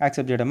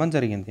యాక్సెప్ట్ చేయడం అని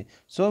జరిగింది.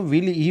 సో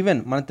వీళ్ళు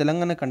ఈవెన్ మన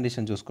తెలంగాణ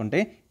కండిషన్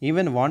చూసుకుంటే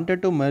even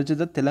wanted to merge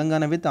the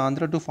Telangana with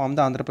Andhra to form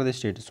the Andhra Pradesh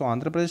state. So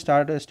Andhra Pradesh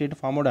state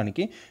form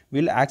అవడానికి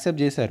వీళ్ళు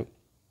యాక్సెప్ట్ చేశారు.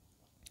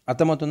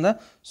 అర్థమవుతుందా?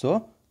 So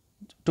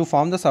to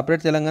form the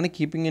separate Telangana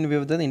keeping in view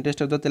the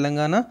interest of the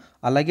Telangana,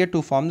 అలాగే to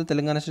form the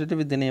Telangana state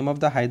with the name of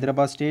the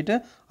Hyderabad state,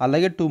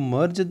 అలాగే to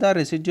merge the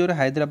రెసిడ్యూర్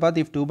Hyderabad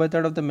if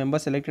 2/3 of the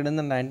members elected in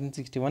the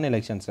 1961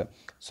 elections.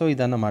 So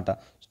ఇదన్నమాట.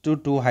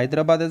 To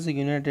Hyderabad as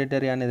union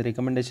territory అనేది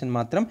recommendation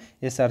మాత్రం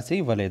SRC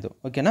ఇవ్వలేదు.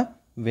 ఓకేనా,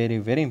 very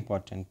very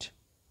important.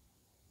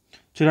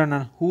 చూడండి,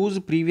 whose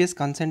previous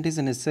consent is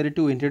necessary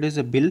to introduce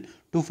a bill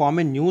to form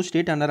a new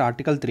state under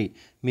article 3.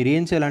 మీరు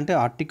ఏం చేయాలంటే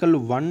article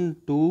 1,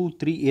 2,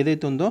 3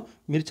 ఏదైతే ఉందో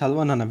మీరు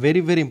చదవండి అన్న,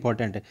 వెరీ వెరీ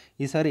ఇంపార్టెంట్.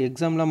 ఈసారి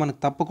ఎగ్జామ్లో మనకు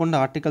తప్పకుండా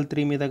ఆర్టికల్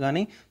 3 మీద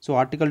కానీ, సో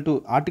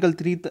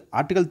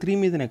ఆర్టికల్ 3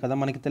 మీదనే కదా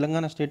మనకి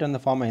తెలంగాణ స్టేట్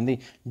అనేది ఫామ్ అయింది.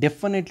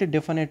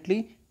 డెఫినెట్లీ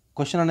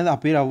క్వశ్చన్ అనేది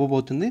అపీర్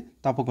అవ్వబోతుంది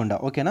తప్పకుండా.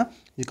 ఓకేనా,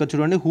 ఇక్కడ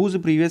చూడండి, whose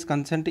previous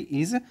consent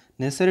is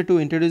necessary to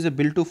introduce a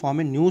bill to form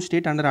a new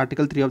state under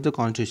article 3 of the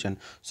constitution.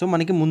 So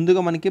మనకి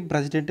ముందుగా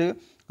ప్రెసిడెంట్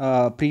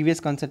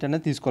ప్రీవియస్ కన్సెంట్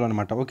అనేది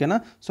తీసుకోవాలన్నమాట. ఓకేనా,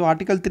 సో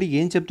ఆర్టికల్ 3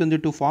 ఏం చెప్తుంది?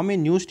 To form a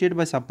new state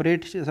by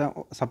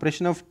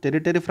separation of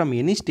territory from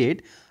any state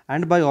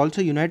and by also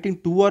uniting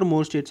 2 or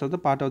more states of the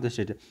part of the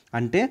state.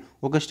 అంటే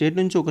ఒక state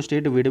నుంచి ఒక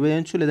state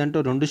విడివేయచ్చు, లేదంటే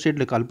 2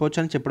 స్టేట్లు కలపవచ్చు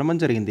అని చెప్పడం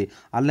జరిగింది.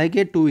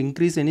 అలాగే టు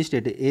ఇంక్రీజ్ ఎనీ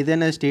స్టేట్,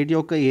 ఏదైనా స్టేట్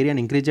యొక్క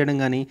ఏరియాని ఇంక్రీజ్ చేయడం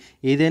కానీ,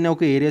 ఏదైనా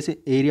ఒక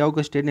ఏరియా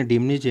ఒక స్టేట్ని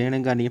డిమినిష్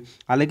చేయడం కానీ,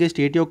 అలాగే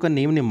స్టేట్ యొక్క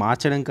నేమ్ని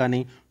మార్చడం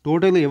కానీ,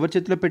 టోటల్గా ఎవరి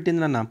చేతిలో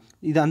పెట్టింది అన్న,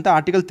 ఇదంతా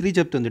ఆర్టికల్ 3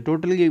 చెప్తుంది.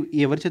 టోటల్గా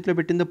ఎవరి చేతిలో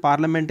పెట్టిందో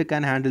పార్లమెంట్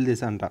క్యాన్ హ్యాండిల్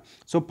దిస్ అంట.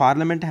 So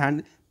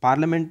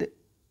parliament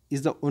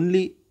is the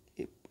only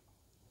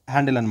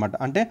handle అనమాట.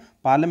 అంటే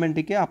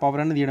పార్లమెంట్కి ఆ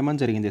పవర్ అనేది ఇవ్వడం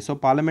జరిగింది. So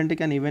parliament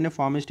can even a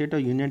form a state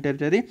or union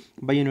territory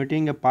by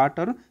యూనిటింగ్ A part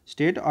or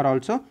state or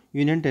also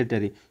union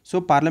territory. So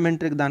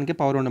పార్లమెంటరీకి దానికి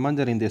power ఉండడం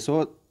జరిగింది. సో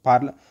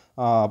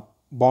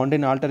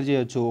బౌండరీని ఆల్టర్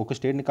చేయొచ్చు, ఒక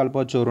స్టేట్ని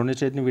కలపవచ్చు, రెండు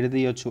స్టేట్ని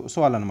విడదీయొచ్చు. సో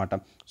అలా అనమాట.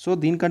 సో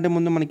దీనికంటే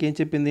ముందు మనకి ఏం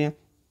చెప్పింది,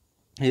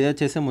 ఏదో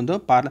చేసే ముందు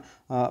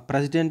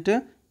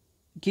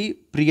ప్రెసిడెంట్కి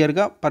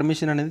ప్రియర్గా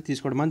పర్మిషన్ అనేది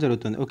తీసుకోవడం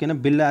జరుగుతుంది. ఓకేనా.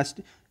 Bill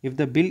if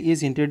the bill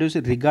is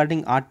introduced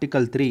regarding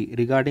article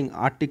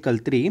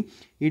 3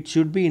 it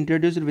should be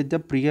introduced with the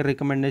prior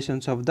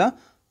recommendations of the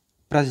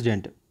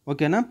president.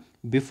 ఓకేనా.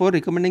 Before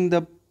recommending the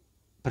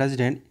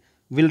president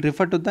will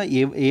refer to the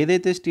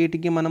ఏదైతే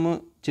స్టేట్కి మనము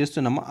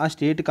చేస్తున్నామో ఆ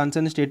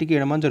కన్సర్న్ స్టేట్కి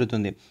ఇవ్వడం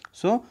జరుగుతుంది.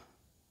 సో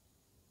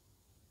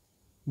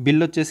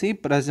బిల్ వచ్చేసి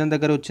ప్రెసిడెంట్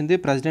దగ్గర వచ్చింది.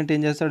 ప్రెసిడెంట్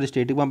ఏం చేస్తాడు,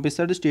 స్టేట్కి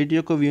పంపిస్తాడు, స్టేట్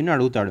యొక్క వ్యూని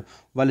అడుగుతాడు.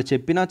 వాళ్ళు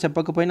చెప్పినా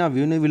చెప్పకపోయినా ఆ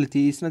వ్యూని వీళ్ళు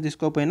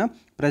తీసుకోకపోయినా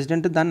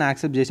ప్రెసిడెంట్ దాన్ని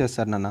యాక్సెప్ట్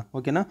చేసేస్తారు నాన్న.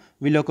 ఓకేనా.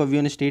 వీళ్ళ యొక్క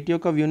వ్యూని, స్టేట్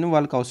యొక్క వ్యూని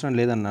వాళ్ళకి అవసరం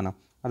లేదన్న.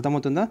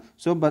 అర్థమవుతుందా.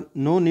 So but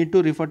no need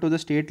to refer to the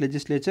state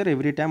legislature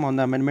every time on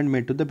the amendment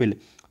made to the bill.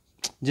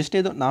 Just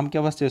ఏదో నామకే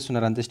వ్యవస్థ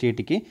చేస్తున్నారు అంతే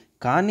స్టేట్కి,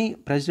 కానీ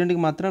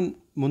ప్రెసిడెంట్కి మాత్రం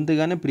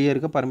ముందుగానే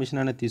ప్రియర్గా పర్మిషన్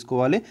అనేది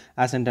తీసుకోవాలి,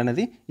 అసెంట్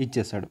అనేది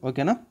ఇచ్చేస్తాడు.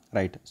 ఓకేనా.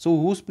 Right. So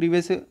who's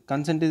previous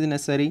consent is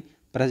necessary,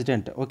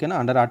 president. ఓకేనా.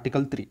 Under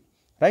article 3.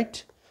 రైట్.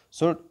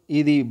 సో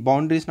ఇది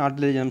బౌండరీస్ని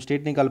ఆల్టర్ చేయడం,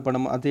 స్టేట్ని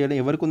కలపడం అది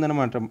ఎవరికి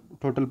ఉందన్నమాట,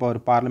 టోటల్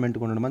పవర్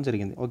పార్లమెంట్కి ఉండడం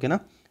జరిగింది. ఓకేనా.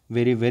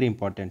 Very very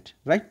important.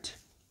 రైట్.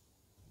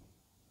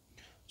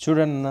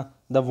 చూడండి,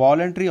 the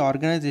voluntary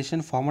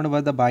organisation formed by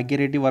the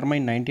Bhagya Reddy Varma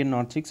in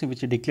 1906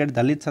 which declared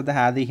Dalits of the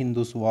ఆది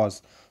హిందూస్ వాస్.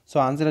 సో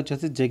ఆన్సర్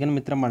వచ్చేసి జగన్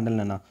మిత్ర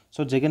మండలి అన్న.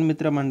 సో జగన్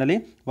మిత్ర మండలి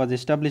was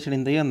established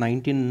in the year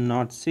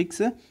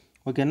 1906.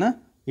 ఓకేనా.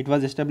 It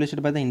was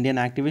established by the Indian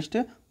activist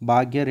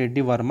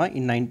Bhagya Reddy Varma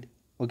in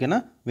ఓకేనా.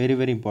 Very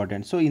very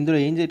important. సో ఇందులో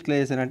ఏం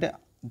డిక్లేర్ చేశారంటే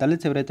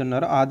దళిత్స్ ఎవరైతే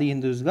ఉన్నారో ఆది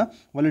హిందూస్గా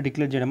వాళ్ళు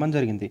డిక్లేర్ చేయడం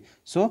జరిగింది.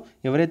 సో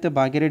ఎవరైతే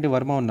భాగ్యరెడ్డి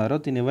వర్మ ఉన్నారో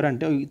తిను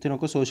ఎవరంటే ఇతను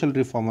ఒక సోషల్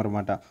రిఫార్మర్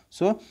అనమాట.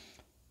 So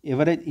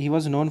he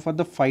was known for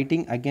the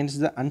fighting against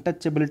the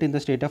untouchability in the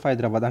state of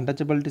Hyderabad.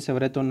 అన్టచబిలిటీస్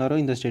ఎవరైతే ఉన్నారో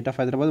in the state of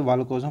Hyderabad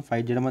వాళ్ళ కోసం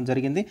ఫైట్ చేయడం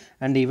జరిగింది.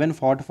 And even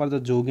fought for the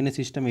jogini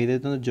system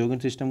ఏదైతే ఉందో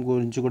జోగిని సిస్టమ్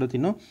గురించి కూడా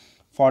తిను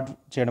ఫాట్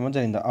చేయడం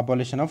జరిగింది,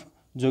 అబాలిషన్ ఆఫ్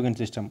జోగిన్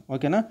సిస్టమ్.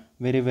 ఓకేనా.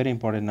 వెరీ వెరీ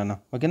ఇంపార్టెంట్ అన్న.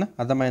 ఓకేనా.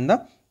 అర్థమైందా.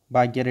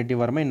 Bhagya Reddy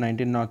Varma in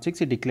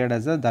 1906 declared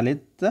as the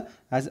Dalit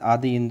as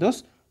ఆది హిందూస్.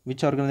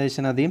 విచ్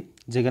ఆర్గనైజేషన్ అది,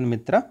 జగన్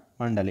మిత్ర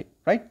మండలి.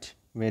 రైట్.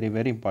 Very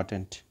very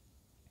important.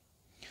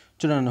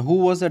 చూడండి, who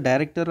was the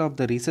director of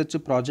the research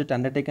project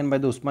undertaken by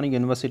the Osmania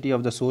university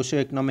of the socio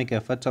economic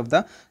efforts of the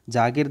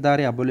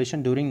jagirdari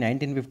abolition during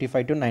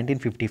 1955 to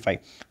 1955.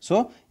 So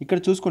ఇక్కడ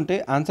చూసుకుంటే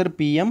answer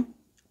PM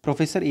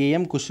professor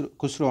AM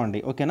Khusro అండి.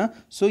 ఓకేనా.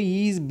 So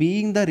is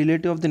being the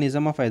relative of the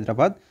Nizam of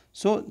Hyderabad.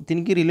 So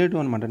దీనికి relative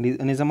అనమాట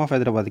Nizam of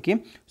హైదరాబాద్కి.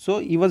 So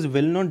ఈ was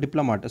well known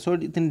diplomat. So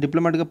దీన్ని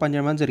డిప్లొమాట్గా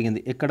పనిచేయడం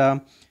జరిగింది. ఎక్కడ,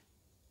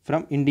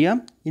 ఫ్రమ్ ఇండియా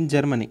ఇన్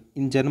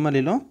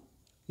జర్మనీలో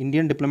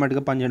ఇండియన్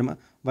డిప్లొమాట్గా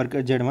వర్క్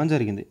చేయడం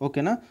జరిగింది.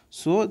 ఓకేనా.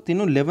 సో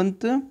తిను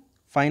 11th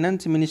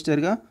ఫైనాన్స్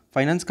మినిస్టర్గా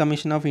ఫైనాన్స్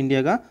కమిషన్ ఆఫ్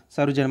ఇండియాగా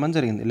సర్వ్ చేయడం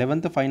జరిగింది.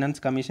 11th ఫైనాన్స్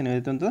కమిషన్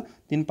ఏదైతే ఉందో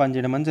దీన్ని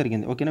పనిచేయడం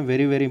జరిగింది. ఓకేనా.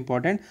 Very very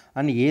important.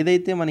 అండ్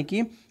ఏదైతే మనకి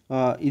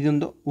ఇది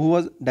ఉందో, who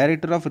was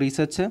director of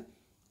research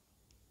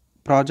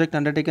project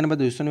undertaken by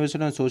the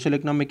university on social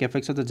economic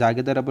effects of the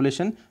jagirdar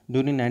revolution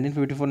during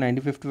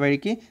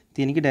 1954-1955కి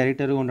దీనికి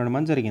డైరెక్టర్గా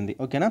ఉండడం జరిగింది.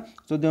 ఓకేనా.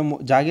 సో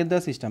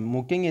జాగీర్దార్ సిస్టమ్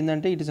ముఖ్యంగా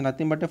ఏంటంటే it is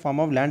nothing but A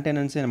form of land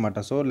tenancy అనమాట.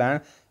 సో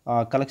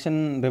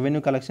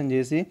రెవెన్యూ కలెక్షన్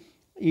చేసి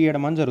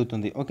ఇవ్వడం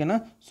జరుగుతుంది. ఓకేనా.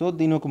 సో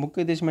దీని ఒక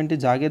ముఖ్య ఉద్దేశం ఏంటి,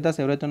 జాగీర్దార్స్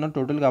ఎవరైతే ఉన్నారో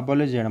టోటల్గా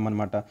అబాలిష్ చేయడం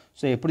అనమాట.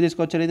 సో ఎప్పుడు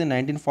తీసుకొచ్చారు, ఇది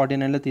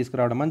 1949లో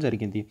తీసుకురావడం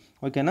జరిగింది.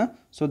 ఓకేనా.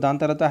 సో దాని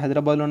తర్వాత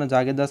హైదరాబాద్లో ఉన్న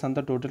జాగీర్దార్స్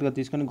అంతా టోటల్గా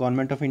తీసుకొని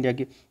గవర్నమెంట్ ఆఫ్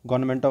ఇండియాకి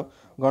గవర్నమెంట్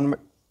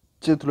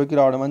చేతిలోకి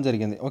రావడం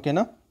జరిగింది.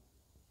 ఓకేనా.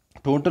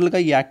 టోటల్గా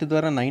ఈ యాక్ట్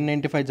ద్వారా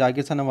 995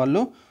 జాగీర్స్ అన్న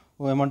వాళ్ళు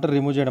ఏమంటారు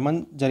రిమూవ్ చేయడం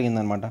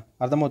జరిగిందనమాట.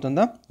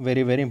 అర్థమవుతుందా.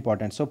 Very very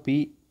important. So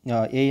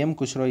AM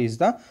Khusro is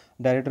the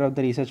director of the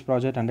research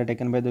project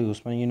undertaken by the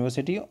Osmania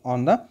university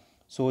on the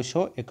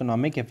socio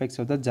economic effects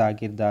of the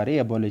jagirdari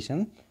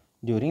abolition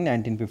during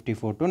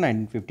 1954 to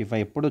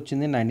 1955. ఎప్పుడు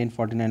వచ్చింది,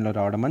 1949లో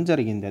రావడం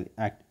జరిగింది అది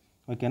యాక్ట్.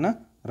 ఓకేనా.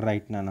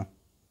 రైట్ నాన్న.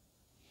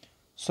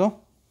 సో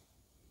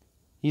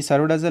ఈ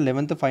served as the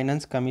 11th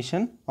finance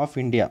commission of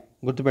India.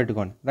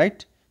 గుర్తుపెట్టుకోండి.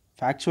 Right.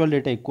 Factual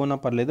data ఎక్కువ ఉన్నా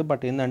పర్లేదు,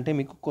 బట్ ఏంటంటే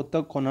మీకు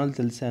కొత్త కొనాలు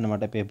తెలిసాయి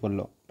అనమాట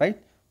పేపర్లో. రైట్.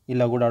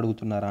 ఇలా కూడా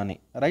అడుగుతున్నారా అని.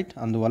 రైట్.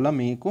 అందువల్ల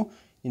మీకు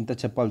ఇంత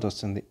చెప్పాల్సి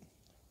వస్తుంది.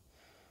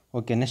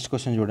 ఓకే. నెక్స్ట్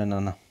క్వశ్చన్ చూడండి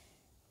అన్న.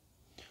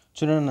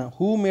 చూడండి,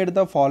 who made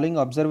the following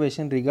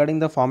observation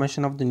regarding the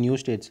formation of the new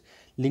states.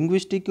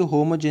 Linguistic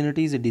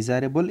హోమోజెనిటీ is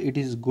desirable. It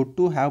is good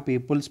to have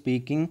people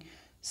speaking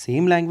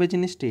same language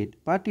in a state,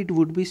 but it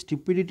would be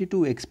stupidity to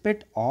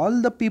expect all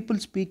the people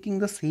speaking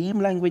the same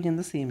language in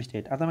the same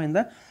state.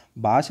 అర్థమైందా.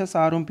 భాష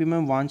సారూప్యమే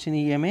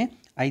వాంఛనీయమే,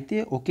 అయితే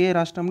ఒకే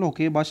రాష్ట్రంలో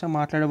ఒకే భాష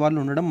మాట్లాడే వాళ్ళు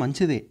ఉండడం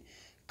మంచిదే,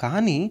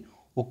 కానీ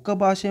ఒక్క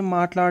భాష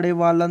మాట్లాడే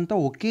వాళ్ళంతా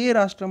ఒకే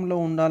రాష్ట్రంలో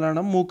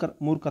ఉండాలనడం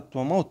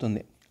మూర్ఖత్వం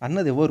అవుతుంది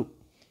అన్నది ఎవరు?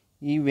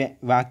 ఈ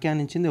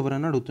వ్యాఖ్యానించింది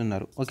ఎవరన్నా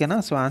అడుగుతున్నారు. ఓకేనా.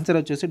 సో ఆన్సర్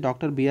వచ్చేసి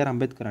డాక్టర్ బిఆర్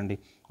అంబేద్కర్ అండి.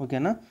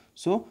 ఓకేనా.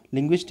 సో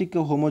లింగ్విస్టిక్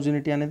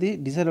హోమోజినిటీ అనేది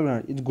decidable.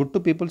 It's good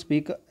to people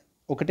speak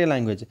ఒకటే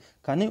లాంగ్వేజ్,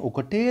 కానీ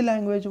ఒకటే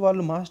లాంగ్వేజ్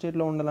వాళ్ళు మా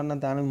స్టేట్లో ఉండాలన్న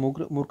దాని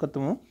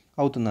మూర్ఖత్వం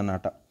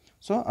అవుతుందన్నమాట.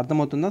 సో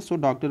అర్థమవుతుందా? సో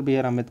డాక్టర్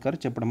బిఆర్ అంబేద్కర్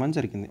చెప్పడం అని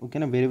జరిగింది.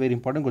 ఓకేనా. వెరీ వెరీ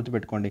ఇంపార్టెంట్,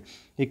 గుర్తుపెట్టుకోండి.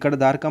 ఇక్కడ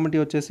దార్ కమిటీ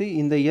వచ్చేసి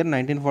ఇన్ ద ఇయర్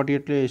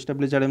 1948లో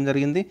ఎస్టాబ్లిష్ చేయడం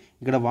జరిగింది.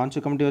 ఇక్కడ వాంచు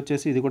కమిటీ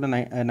వచ్చేసి ఇది కూడా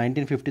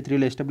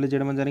 1953లో ఎస్టాబ్లిష్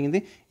చేయడం జరిగింది.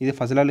 ఇది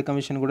ఫజల్ అలీ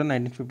కమిషన్ కూడా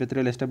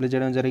 1953లో ఎస్టాబ్లిష్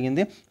చేయడం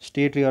జరిగింది.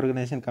 స్టేట్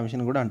రీఆర్గనైజేషన్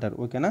కమిషన్ కూడా అంటారు.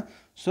 ఓకేనా.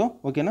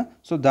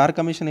 సో దార్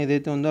కమిషన్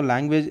ఏదైతే ఉందో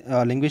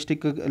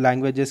లింగ్విస్టిక్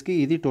లాంగ్వేజెస్కి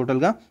ఇది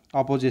టోటల్గా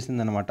ఆపోజ్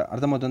చేసింది అనమాట.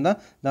 అర్థమవుతుందా?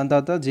 దాని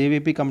తర్వాత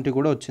జేవీపీ కమిటీ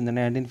కూడా వచ్చింది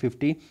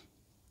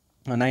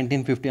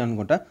 1950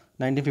 అనుకుంటా,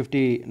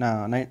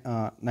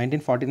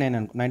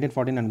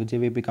 1949 అనుకో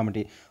జేవీపీ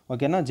కమిటీ.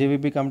 ఓకేనా.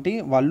 జేవీపీ కమిటీ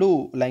వాళ్ళు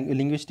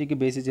లింగ్విస్టిక్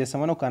బేసిస్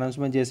చేస్తామని ఒక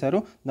అనౌన్స్మెంట్ చేశారు.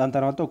 దాని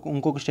తర్వాత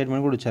ఇంకొక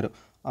స్టేట్మెంట్ కూడా ఇచ్చారు,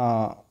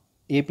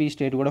 ఏపీ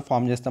స్టేట్ కూడా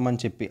ఫామ్ చేస్తామని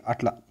చెప్పి.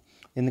 అట్లా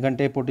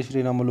ఎందుకంటే పొట్టి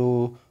శ్రీరాములు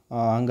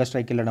హంగర్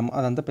స్ట్రైక్ వెళ్ళడం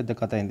అదంతా పెద్ద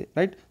కథ అయింది.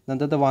 రైట్. దాని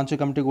తర్వాత వాంచు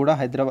కమిటీ కూడా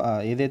హైదరాబాద్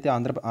ఏదైతే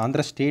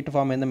ఆంధ్ర స్టేట్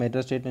ఫామ్ అయిందో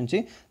మెడ్రాస్ స్టేట్ నుంచి,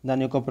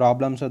 దాని యొక్క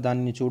ప్రాబ్లమ్స్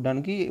దాన్ని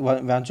చూడడానికి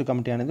వాంచు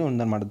కమిటీ అనేది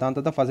ఉందన్నమాట. దాని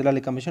తర్వాత ఫజల్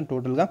అలీ కమిషన్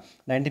టోటల్గా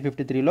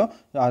 1953లో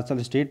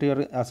అసలు స్టేట్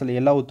అసలు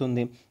ఎలా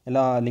అవుతుంది,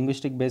 ఎలా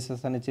లింగ్విస్టిక్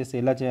బేసిస్ అనేది చేసి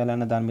ఎలా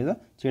చేయాలన్న దాని మీద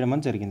చేయడం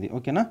అని జరిగింది.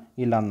 ఓకేనా.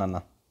 ఇలా అన్న.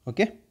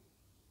 Okay.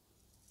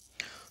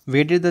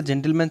 Where did the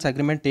gentlemen's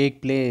agreement take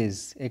place?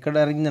 ఎక్కడ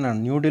జరిగింది అన్న?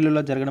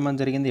 న్యూఢిల్లీలో జరగడం అని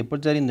జరిగింది.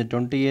 ఎప్పుడు జరిగింది?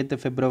 28th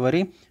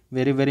February.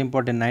 Very very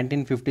important.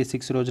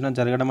 1956 రోజున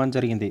జరగడం అని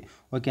జరిగింది.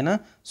 ఓకేనా.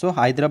 సో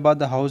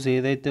హైదరాబాద్ హౌస్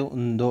ఏదైతే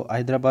ఉందో,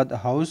 హైదరాబాద్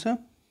హౌస్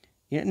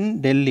ఇన్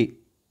ఢిల్లీ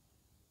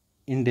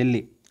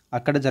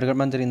అక్కడ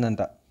జరగడం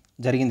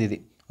జరిగింది ఇది.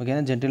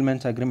 ఓకేనా.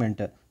 Gentlemen's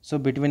agreement. సో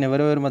బిట్వీన్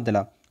ఎవరెవరి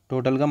మధ్యలో?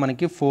 టోటల్గా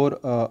మనకి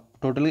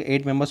టోటల్గా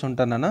 8 మెంబర్స్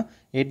ఉంటారు నాన్న.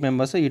 8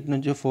 మెంబర్స్, ఇటు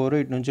నుంచి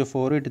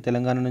 4, ఇటు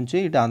తెలంగాణ నుంచి,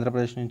 ఇటు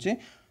ఆంధ్రప్రదేశ్ నుంచి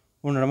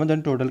ఉండడం.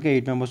 దాని టోటల్గా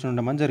 8 మెంబర్స్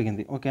ఉండడం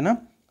జరిగింది. ఓకేనా.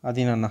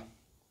 అది నాన్న.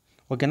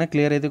 ఓకేనా.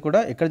 క్లియర్ అయితే కూడా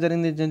ఎక్కడ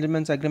జరిగింది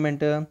జెంటిల్మెన్స్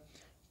అగ్రిమెంట్?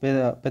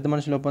 పెద్ద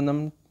మనుషుల ఒప్పందం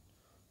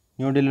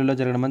న్యూఢిల్లీలో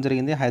జరగడం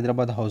జరిగింది,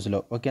 హైదరాబాద్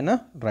హౌస్లో. ఓకేనా.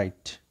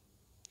 రైట్.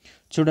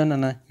 చూడండి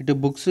అన్న, ఇటు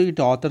బుక్స్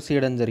ఇటు ఆథర్స్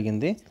ఇవ్వడం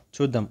జరిగింది,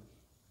 చూద్దాం.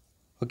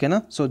 ఓకేనా.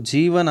 సో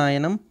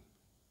జీవనయనం,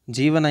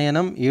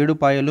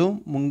 ఏడుపాయలు,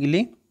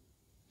 ముంగిలి,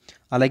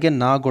 అలాగే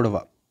నా గొడవ.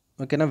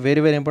 ఓకేనా.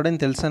 వెరీ వెరీ ఇంపార్టెంట్,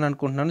 తెలుసు అని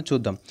అనుకుంటున్నాను.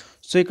 చూద్దాం.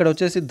 సో ఇక్కడ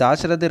వచ్చేసి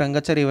దాశరథి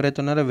రంగాచారి ఎవరైతే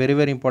ఉన్నారో వెరీ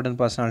వెరీ ఇంపార్టెంట్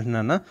పర్సనాలిటీ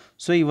నాన్న.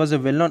 సో ఈ was a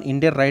well known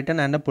Indian writer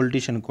and a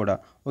politician కూడా.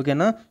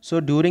 ఓకేనా. సో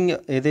డ్యూరింగ్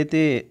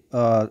ఏదైతే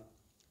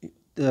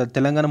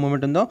తెలంగాణ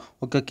మూమెంట్ ఉందో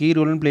ఒక కీ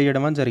రోల్ని ప్లే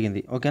చేయడం అని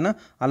జరిగింది. ఓకేనా.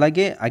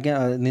 అలాగే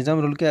నిజాం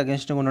రూల్కి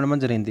అగెన్స్ట్గా ఉండడం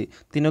అని జరిగింది.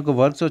 దీని యొక్క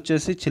వర్క్స్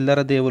వచ్చేసి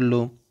చిల్లర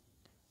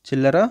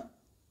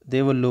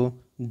దేవుళ్ళు,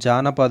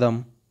 జానపదం,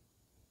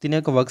 దీని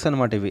యొక్క వర్క్స్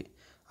అనమాట ఇవి.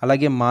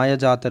 అలాగే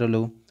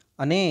మాయాజాతరలు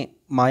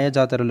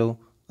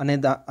అనే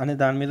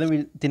దాని మీద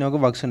దీని యొక్క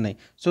వర్క్స్ ఉన్నాయి.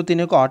 సో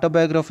దీని యొక్క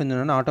ఆటోబయోగ్రఫీ ఉంది.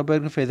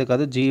 ఆటోబయోగ్రఫీ ఏదో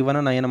కాదు, జీవన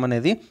నయనం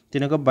అనేది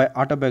దీని యొక్క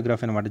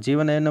ఆటోబయోగ్రఫీ అనమాట.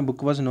 జీవనయనం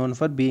book was known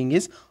for being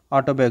is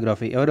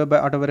autobiography. ఎవరి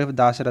ఆటోబయోగ్రఫీ?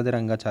 దాశరథి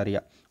రంగాచార్య.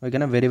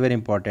 ఓకేనా. Very very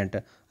important.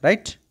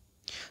 Right.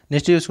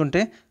 Next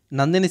చూసుకుంటే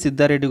నందిని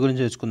సిద్ధారెడ్డి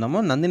గురించి చూసుకుందాము.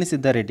 Nandini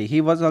Siddha Reddy, he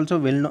was also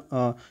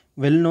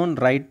well known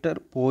writer,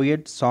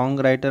 poet,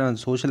 song writer and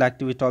social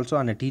activist also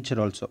and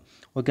teacher also.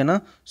 ఓకేనా.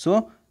 So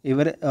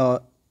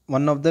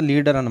one of the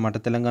leader అనమాట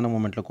తెలంగాణ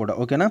మూమెంట్లో కూడా.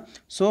 ఓకేనా.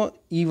 సో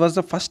ఈ was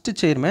the first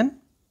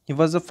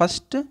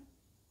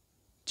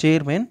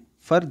chairman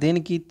for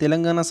దేనికి?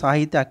 తెలంగాణ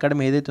సాహిత్య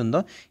అకాడమీ ఏదైతే ఉందో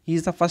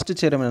ఈజ్ ద ఫస్ట్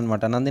చైర్మన్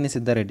అనమాట స్వామి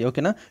సిద్ధారెడ్డి.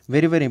 ఓకేనా.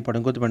 Very very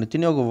important, గుర్తుపండి.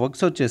 దీని యొక్క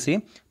వర్క్స్ వచ్చేసి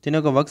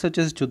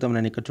చూద్దాం.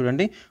 నేను ఇక్కడ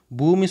చూడండి,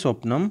 భూమి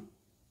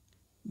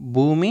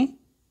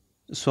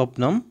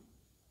స్వప్నం,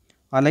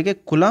 అలాగే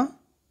కుల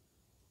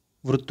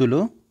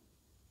వృత్తులు,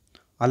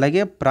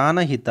 అలాగే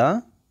ప్రాణహిత,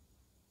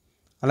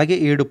 అలాగే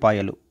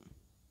ఏడుపాయలు.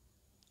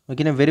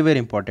 ఓకేనా. Very very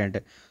important.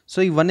 సో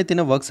ఇవన్నీ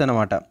తిన వర్క్స్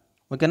అనమాట.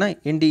 ఓకేనా.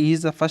 ఏంటి?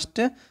 Is the first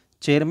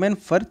chairman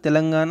for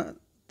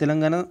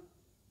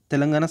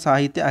Telangana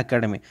సాహిత్య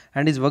అకాడమీ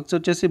అండ్ ఈజ్ వర్క్స్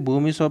వచ్చేసి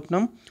భూమి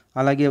స్వప్నం,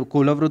 అలాగే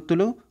కుల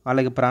వృత్తులు,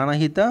 అలాగే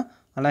ప్రాణహిత,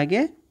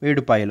 అలాగే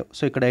ఏడుపాయలు.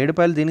 సో ఇక్కడ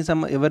ఏడుపాయలు దీనికి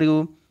ఎవరు?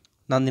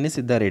 నందిని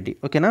సిద్ధారెడ్డి.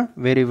 ఓకేనా.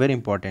 Very very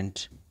important.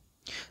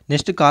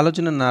 Next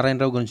Kaloji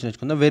Narayana Rao గురించి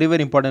నేర్చుకుందాం. వెరీ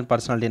వెరీ ఇంపార్టెంట్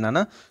పర్సనాలిటీ నాన్న.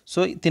 సో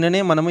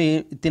మనము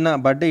తిన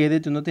బర్త్డే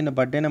ఏదైతే ఉందో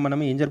బర్త్డేనే మనం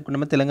ఏం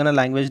జరుపుకుంటామో తెలంగాణ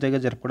లాంగ్వేజ్ డేగా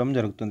జరుపుకోవడం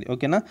జరుగుతుంది.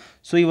 ఓకేనా.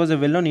 సో ఈ was a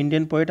well known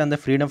Indian poet and the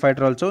freedom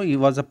fighter also. ఈ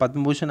was a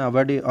Padma Bhushan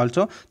awardee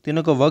also. దీని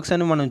యొక్క వర్క్స్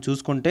అని మనం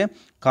చూసుకుంటే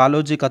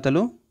కాళోజీ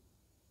కథలు,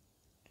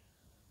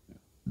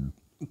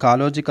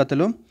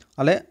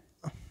 అలాగే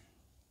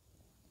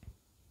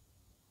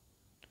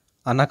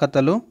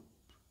అనకథలు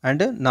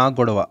అండ్ నా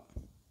గొడవ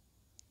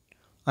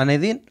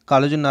అనేది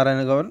కాళోజీ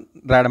నారాయణ గారు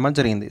రాయడం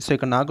జరిగింది. సో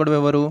ఇక్కడ నా గొడవ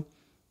ఎవరు?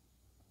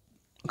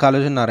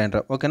 కాళోజీ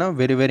నారాయణరావు. ఓకేనా.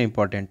 Very very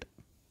important.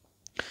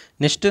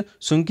 Next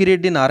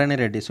Sunkireddy Narayana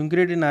Reddy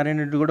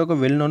కూడా ఒక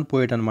వెల్ నోన్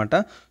పోయిట్ అనమాట.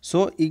 సో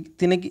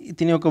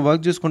తిని యొక్క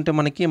వర్క్ చూసుకుంటే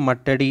మనకి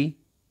మట్టడి,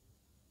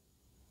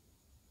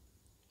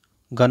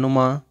 గనుమ,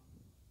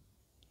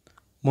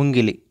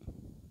 ముంగిలి.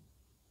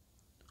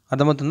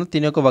 అర్థమవుతుందో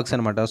తిని యొక్క వర్క్స్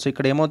అనమాట. సో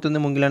ఇక్కడ ఏమవుతుంది,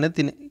 ముంగిలి అనేది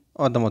తిని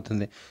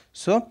అర్థమవుతుంది.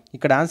 సో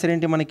ఇక్కడ ఆన్సర్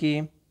ఏంటి మనకి,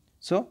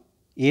 so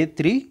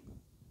A3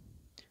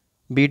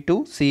 B2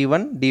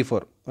 C1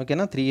 D4.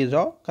 ఓకేనా, 3 ఈజ్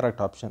ఆ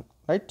correct option,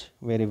 right.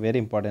 Very very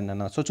important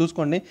అన్న. సో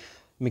చూసుకోండి,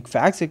 మీకు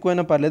ఫ్యాక్ట్స్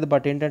ఎక్కువైనా పర్లేదు,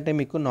 బట్ ఏంటంటే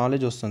మీకు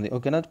నాలెడ్జ్ వస్తుంది.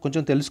 ఓకేనా,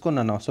 కొంచెం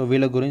తెలుసుకున్నాను. సో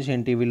వీళ్ళ గురించి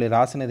ఏంటి, వీళ్ళు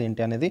రాసినది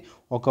ఏంటి అనేది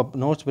ఒక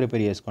నోట్స్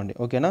ప్రిపేర్ చేసుకోండి.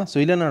 ఓకేనా, సో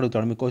ఇలానే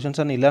అడుగుతాడు, మీ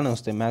క్వశ్చన్స్ అన్ని ఇలానే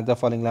వస్తాయి, మ్యాథ్ ద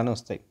ఫాలోయింగ్ లానే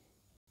వస్తాయి.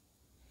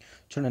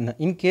 చూడండి,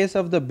 in case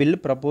of the bill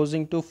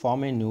proposing to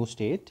form a new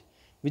state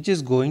which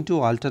is going to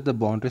alter the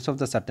boundaries of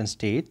the certain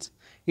states,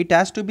 it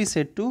has to be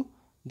set to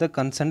the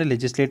concerned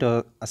legislative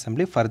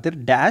assembly further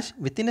dash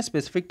within a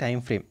specific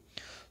time frame.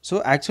 So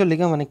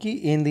యాక్చువల్గా మనకి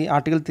ఏంది,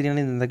 article 3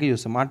 అనేది ఇందాక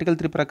చూస్తాం. Article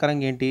 3 ప్రకారం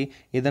ఏంటి,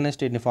 ఏదైనా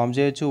స్టేట్ని form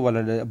చేయొచ్చు, వాళ్ళ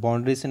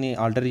బౌండరీస్ని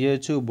ఆల్టర్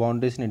చేయొచ్చు,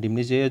 బౌండరీస్ని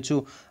డిమినిష్ చేయొచ్చు.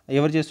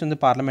 ఎవరు చేస్తుంది,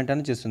 పార్లమెంట్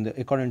అని చేస్తుంది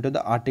అకార్డింగ్ టు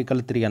ద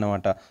ఆర్టికల్ 3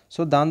 అనమాట.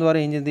 సో దాని ద్వారా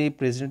ఏం చేస్తుంది,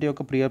 ప్రెసిడెంట్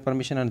యొక్క ప్రియర్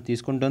పర్మిషన్ అని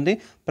తీసుకుంటుంది.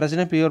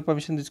 ప్రెసిడెంట్ ప్రియర్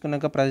పర్మిషన్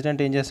తీసుకున్నాక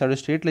ప్రెసిడెంట్ ఏం చేస్తాడు,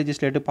 స్టేట్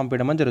లెజిస్లేటివ్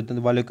పంపించడం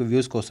జరుగుతుంది వాళ్ళ యొక్క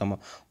వ్యూస్ కోసము.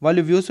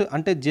 వాళ్ళు వ్యూస్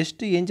అంటే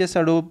జస్ట్ ఏం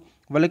చేస్తాడు,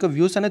 వాళ్ళ యొక్క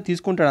వ్యూస్ అనేది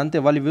తీసుకుంటాడు అంతే.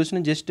 వాళ్ళ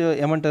వ్యూస్ని జస్ట్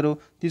ఏమంటారు,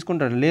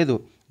 తీసుకుంటాడు, లేదు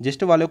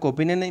జస్ట్ వాళ్ళ యొక్క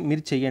ఒపీనియన్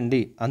మీరు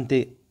చెయ్యండి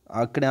అంతే.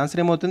 అక్కడ ఆన్సర్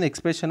ఏమవుతుంది,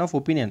 ఎక్స్ప్రెషన్ ఆఫ్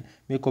ఒపీనియన్.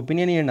 మీకు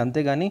ఒపీనియన్ ఇవ్వండి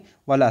అంతేగాని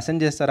వాళ్ళు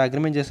అసెంట్ చేస్తారు,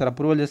 అగ్రిమెంట్ చేస్తారు,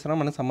 అప్రూవల్ చేస్తారో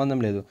మనకు సంబంధం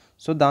లేదు.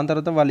 సో దాని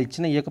తర్వాత వాళ్ళు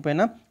ఇచ్చిన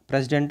ఇవ్వకపోయినా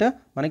ప్రెసిడెంట్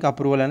మనకి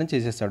అప్రూవల్ అనేది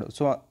చేసేస్తాడు.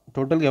 సో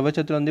టోటల్గా ఎవరి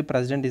చేతిలో ఉంది,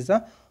 ప్రెసిడెంట్ ఈజ్ ద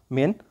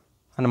మెయిన్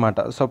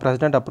అనమాట. సో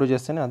ప్రెసిడెంట్ అప్రూవ్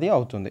చేస్తేనే అది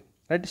అవుతుంది,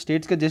 రైట్.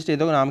 స్టేట్స్కి జస్ట్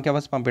ఏదో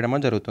నామకేవాస్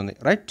పంపించడం జరుగుతుంది,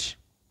 రైట్.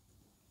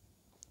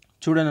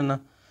 చూడండి అన్న,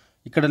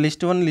 ఇక్కడ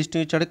లిస్ట్ 1 లిస్ట్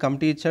ఇచ్చాడు,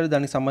 కమిటీ ఇచ్చాడు,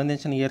 దానికి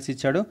సంబంధించిన ఇయర్స్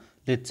ఇచ్చాడు.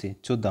 లెట్స్ సీ,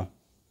 చూద్దాం.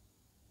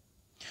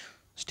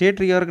 State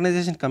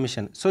reorganisation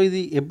commission. సో ఇది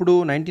ఎప్పుడు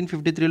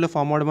 1953లో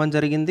ఫామ్ అవడం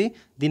జరిగింది.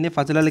 దీన్నే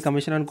ఫజల్ అలీ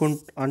కమిషన్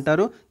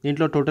అంటారు.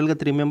 దీంట్లో టోటల్గా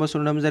 3 మెంబర్స్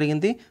ఉండడం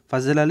జరిగింది,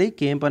 ఫజల్ అలీ,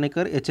 కేఎం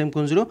పనికర్, హెచ్ఎం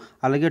కుంజ్లు.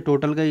 అలాగే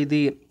టోటల్గా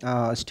ఇది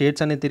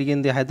స్టేట్స్ అనేది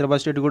తిరిగింది,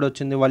 హైదరాబాద్ స్టేట్ కూడా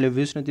వచ్చింది, వాళ్ళ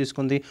వ్యూస్ని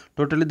తీసుకుంది.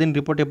 టోటల్లీ దీని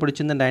రిపోర్ట్ ఎప్పుడు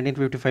ఇచ్చింది,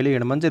 1955లో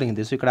ఇవ్వడం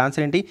జరిగింది. సో ఇక్కడ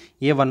ఆన్సర్ ఏంటి,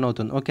 A1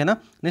 అవుతుంది. ఓకేనా,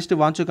 next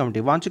Wanchoo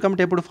committee. Wanchoo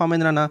committee ఎప్పుడు ఫామ్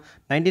అయిందన్న,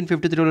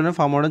 1953లోనే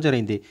ఫామ్ అవడం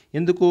జరిగింది.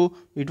 ఎందుకు,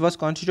 it was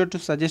constitute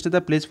to suggest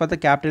the place for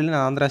the capital in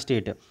Andhra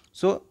state.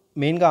 So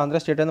మెయిన్గా ఆంధ్ర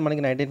స్టేట్ అనేది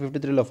మనకి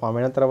 1953లో ఫామ్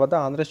అయిన తర్వాత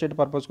ఆంధ్ర స్టేట్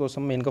పర్పస్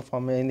కోసం మెయిన్గా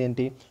ఫామ్ అయింది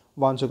ఏంటి,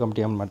 వాంచు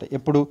కమిటీ అనమాట.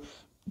 ఎప్పుడు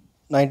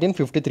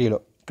 1953లో.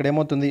 ఇక్కడ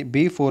ఏమవుతుంది,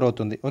 B4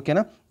 అవుతుంది.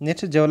 ఓకేనా,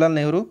 నెక్స్ట్ జవహర్లాల్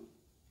నెహ్రూ,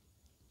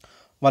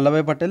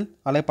 వల్లభాయ్ పటేల్,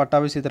 అలాగే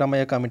పట్టాభి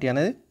సీతారామయ్య కమిటీ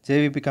అనేది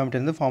జేవీపీ కమిటీ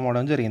అనేది ఫామ్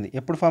అవడం జరిగింది.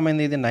 ఎప్పుడు ఫామ్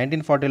అయింది, ఇది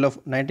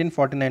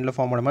 1949లో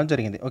ఫామ్ అవడం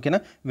జరిగింది. ఓకేనా,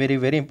 వెరీ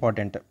వెరీ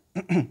ఇంపార్టెంట్.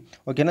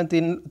 ఓకేనా,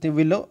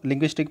 వీళ్ళు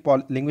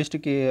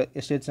లింగ్విస్టిక్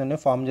ఎస్టేట్స్ అనేవి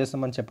ఫామ్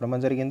చేస్తామని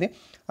చెప్పడం జరిగింది,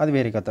 అది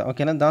వేరే కథ.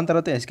 ఓకేనా, దాని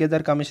తర్వాత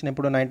ఎస్కేదార్ కమిషన్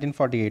ఎప్పుడు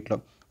 1948లో.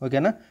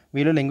 ఓకేనా,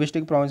 వీళ్ళు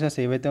లింగ్విస్టిక్ ప్రావిన్సెస్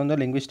ఏవైతే ఉందో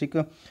లింగ్విస్టిక్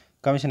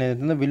కమిషన్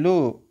ఏదైతే ఉందో వీళ్ళు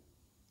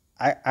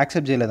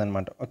యాక్సెప్ట్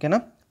చేయలేదన్నమాట. ఓకేనా,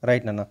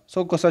 రైట్ నాన్న. సో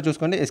ఒక్కసారి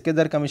చూసుకోండి,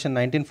 ఎస్కేదార్ కమిషన్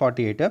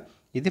 1948,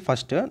 ఇది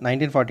ఫస్ట్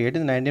 1948,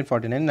 ఇది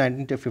 1949,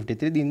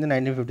 1953, దీన్ని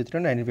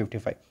 1953,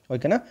 1955.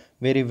 ఓకేనా,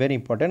 వెరీ వెరీ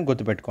ఇంపార్టెంట్,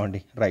 గుర్తుపెట్టుకోండి,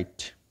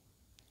 right.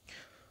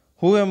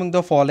 Who among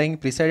the following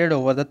presided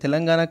over the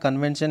Telangana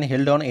convention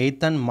held on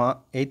 8th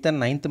and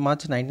 9th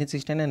March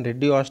 1969 and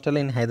Reddy hostel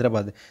in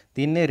Hyderabad.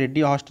 దీన్నే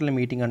రెడ్డి హాస్టల్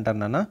మీటింగ్ అంటారు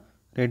నాన్న,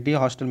 Reddy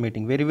hostel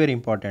meeting, very very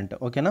important.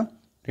 ఓకేనా,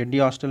 రెడ్డి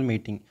హాస్టల్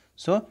మీటింగ్.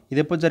 సో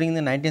ఇది ఎప్పుడు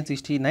జరిగింది,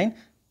 1969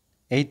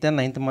 8th and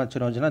 9th March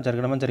రోజున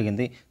జరగడం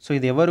జరిగింది. సో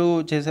ఇది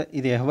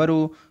ఎవరు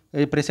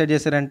ప్రిసైడ్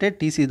చేశారంటే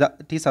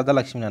టి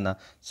సదాలక్ష్మి అన్న.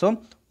 సో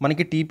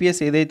మనకి టీపీఎస్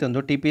ఏదైతే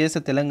ఉందో, టీపీఎస్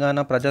తెలంగాణ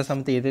ప్రజా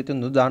సమితి ఏదైతే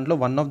ఉందో దాంట్లో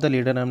వన్ ఆఫ్ ద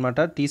లీడర్ అనమాట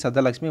T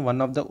Sadalakshmi,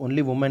 one of the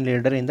only women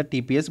leader in the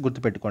TPS,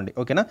 గుర్తుపెట్టుకోండి.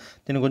 ఓకేనా,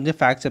 దీని గురించి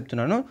ఫ్యాక్ట్స్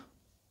చెప్తున్నాను.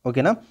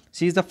 ఓకేనా,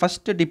 she is the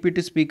first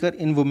deputy speaker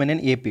in women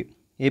in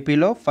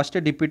ఏపీలో ఫస్ట్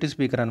డిప్యూటీ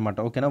స్పీకర్ అనమాట.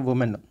 ఓకేనా,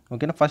 ఉమెన్.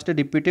 ఓకేనా, first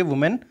deputy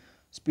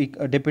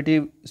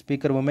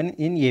speaker women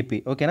in AP.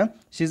 ఓకేనా,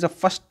 she is the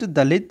first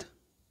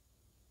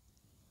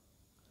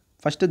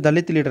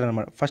Dalit leader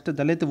అనమాట, first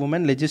Dalit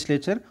women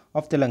legislature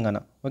of Telangana.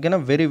 ఓకేనా,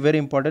 వెరీ వెరీ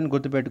ఇంపార్టెంట్,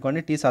 గుర్తుపెట్టుకోండి.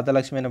 T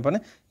Sadalakshmi అయిన పని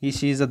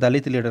she is the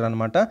Dalit leader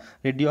అనమాట.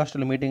 రెడ్డి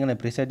హాస్టల్ మీటింగ్ అనేది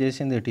ప్రిసైడ్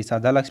చేసింది టి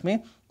సదాలక్ష్మి.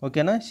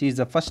 ఓకేనా, she is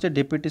the first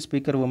deputy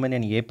speaker women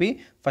in AP,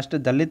 first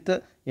Dalit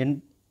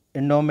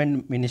endowment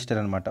minister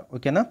అనమాట.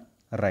 ఓకేనా,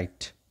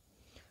 రైట్.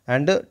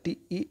 అండ్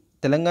ఈ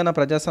తెలంగాణ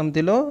ప్రజా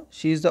సమితిలో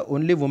she is the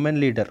only women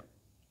leader.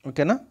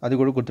 ఓకేనా, అది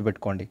కూడా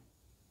గుర్తుపెట్టుకోండి.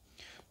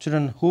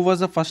 చూడండి, who was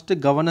the first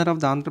governor of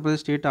the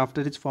Andhra Pradesh state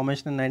after it's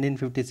formation in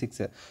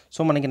 1956. So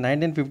మనకి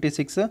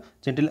 1956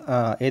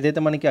 ఏదైతే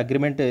మనకి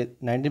అగ్రిమెంట్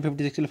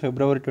 1956లో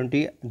February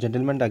 20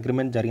 జెంటిల్మెన్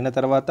అగ్రిమెంట్ జరిగిన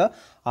తర్వాత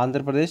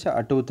ఆంధ్రప్రదేశ్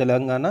అటు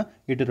తెలంగాణ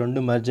ఇటు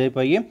రెండు మర్జ్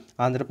అయిపోయి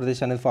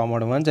ఆంధ్రప్రదేశ్ అనేది ఫామ్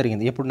అవడం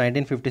జరిగింది. ఇప్పుడు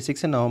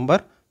 1956 November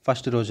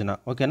 1 రోజున.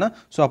 ఓకేనా,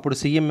 సో అప్పుడు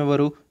సీఎం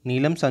ఎవరు,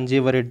 నీలం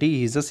సంజీవరెడ్డి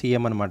ఈజ్ ద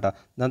సీఎం అనమాట.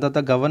 దాని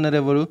తర్వాత గవర్నర్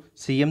ఎవరు,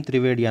 సీఎం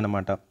త్రివేడి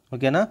అనమాట.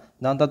 ఓకేనా,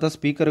 దాని తర్వాత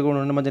స్పీకర్ కూడా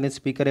ఉండమని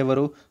స్పీకర్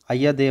ఎవరు,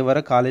 అయ్యదేవర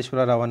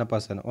కాళేశ్వరరావు అనే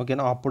పర్సన్.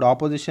 ఓకేనా, అప్పుడు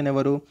ఆపోజిషన్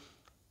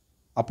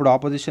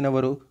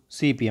ఎవరు,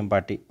 సిపిఎం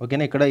పార్టీ.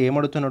 ఓకేనా, ఇక్కడ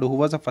ఏమడుతున్నాడు, who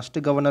was the first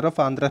governor of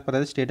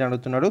Andhra Pradesh state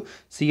అడుగుతున్నాడు,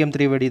 CM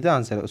Trivedi the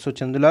answer. So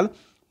Chandulal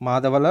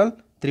Madhavlal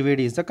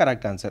Trivedi is the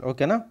correct answer.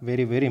 ఓకేనా,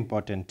 వెరీ వెరీ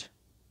ఇంపార్టెంట్.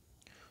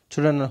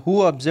 చూడండి, who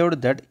observed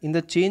that in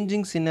the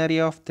changing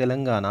scenario of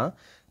Telangana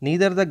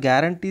neither the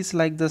guarantees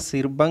like the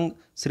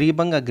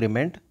శ్రీబంగ్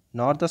agreement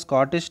nor the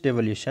Scottish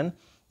devolution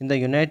in the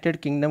United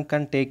Kingdom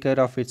can take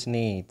care of it's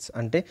needs.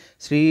 అంటే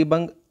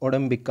శ్రీబంగ్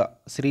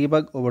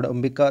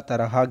ఒడంబిక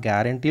తరహా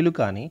గ్యారంటీలు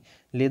కానీ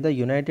లేదా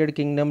United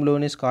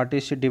కింగ్డమ్లోని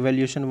Scottish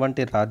devolution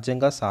వంటి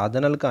రాజ్యాంగ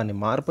సాధనలు కానీ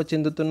మార్పు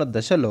చెందుతున్న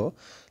దశలో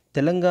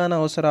తెలంగాణ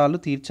అవసరాలు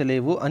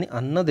తీర్చలేవు అని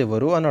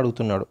అన్నదెవరు అని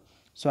అడుగుతున్నాడు.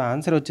 సో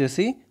ఆన్సర్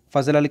వచ్చేసి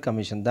ఫజల్ అలీ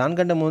కమిషన్.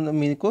 దానికంటే ముందు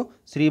మీకు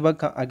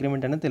శ్రీబంగ్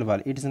అగ్రిమెంట్ అనేది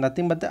తెలియాలి. It is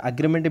nothing but the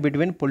agreement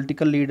between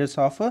political leaders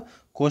of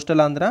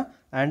coastal Andhra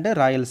and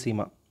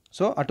Rayalaseema.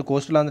 So అటు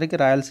కోస్టల్ ఆంధ్రకి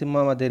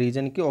రాయలసీమ మధ్య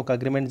రీజన్కి ఒక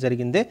అగ్రిమెంట్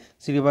జరిగిందే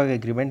శ్రీబంగ్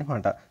అగ్రిమెంట్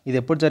అనమాట. ఇది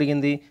ఎప్పుడు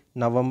జరిగింది?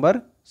 November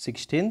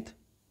 16th,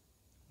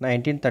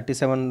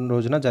 1937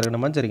 రోజున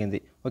జరగడం జరిగింది.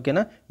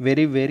 ఓకేనా,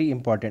 very very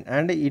important.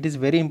 And it is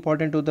very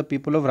important to the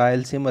people of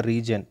Rayalaseema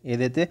region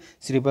ఏదైతే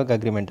శ్రీబంగ్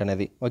అగ్రిమెంట్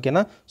అనేది.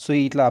 ఓకేనా, సో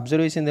ఇట్లా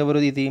అబ్జర్వ్ చేసింది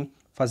ఎవరు? ఇది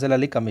ఫజల్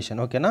అలీ కమిషన్.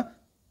 ఓకేనా,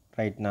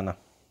 రైట్ నాన్న.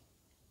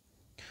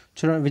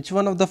 చూడండి, which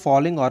one of the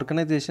following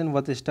organisation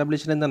was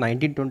established in the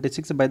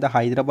 1926 by the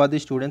Hyderabadi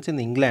students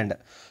in England.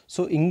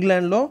 So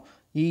ఇంగ్లాండ్లో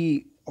ఈ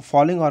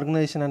ఫాలోయింగ్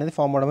ఆర్గనైజేషన్ అనేది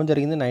ఫామ్ అవడం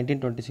జరిగింది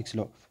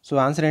 1926లో. సో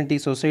ఆన్సర్ ఏంటి?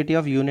 Society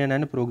of union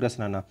and progress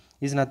నాన్న.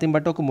 ఈజ్ నథింగ్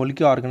బట్ ఒక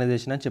ముల్కీ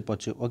ఆర్గనైజేషన్ అని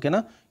చెప్పొచ్చు. ఓకేనా,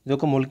 ఇది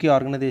ఒక ముల్కీ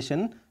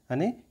ఆర్గనైజేషన్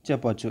అని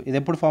చెప్పొచ్చు. ఇది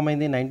ఎప్పుడు ఫామ్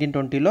అయింది?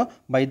 1920లో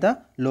by the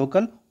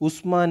local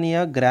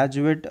Osmania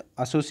graduate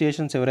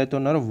associations ఎవరైతే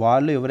ఉన్నారో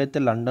వాళ్ళు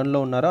ఎవరైతే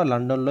లండన్లో ఉన్నారో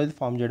లండన్లో ఇది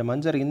ఫామ్ చేయడం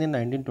అని జరిగింది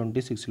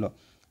 1926లో.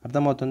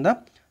 అర్థమవుతుందా?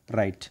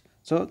 Right.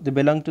 So the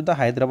belong to the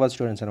Hyderabad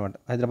students అనమాట,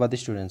 Hyderabadi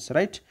students.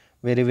 Right,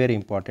 very very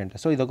important.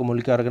 So ఇది ఒక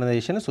Mulki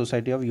organisation,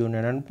 society of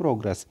union and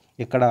progress.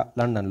 ఇక్కడ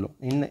లండన్లో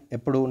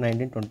ఎప్పుడు?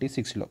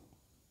 1926లో.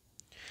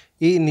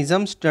 ఈ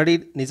నిజాం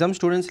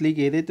స్టూడెంట్స్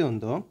లీగ్ ఏదైతే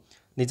ఉందో,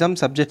 నిజాం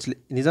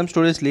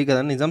స్టూడెంట్స్ లీగ్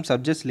కదా, నిజాం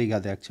సబ్జెక్ట్స్ లీగ్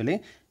అది యాక్చువల్లీ.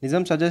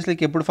 నిజాం సబ్జెక్ట్స్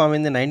లీగ్ ఎప్పుడు ఫామ్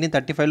అయింది?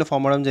 1935లో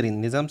ఫామ్ అవడం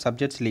జరిగింది నిజాం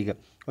సబ్జెక్ట్స్ లీగ్.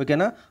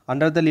 ఓకేనా,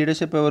 అండర్ ద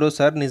లీడర్షిప్ ఎవరు?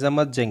 Sir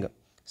Nizamat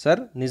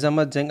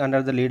Jung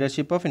under the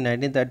leadership of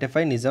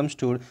 1935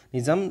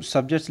 Nizam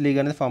subjects league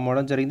అనేది ఫామ్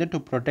అవడం జరిగింది to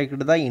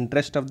protect the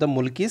interest of the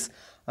Mulkis.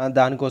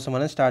 దానికోసం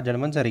అనేది స్టార్ట్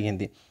చేయడం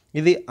జరిగింది.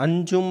 ఇది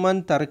అంజుమన్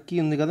తర్కీ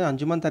ఉంది కదా,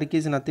 Anjuman తర్కీ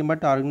is nothing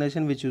but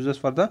organisation which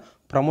uses for the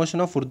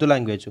promotion of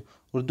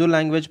Urdu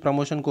language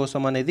promotion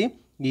కోసం అనేది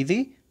ఇది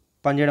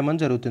పనిచేయడం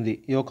అని జరుగుతుంది.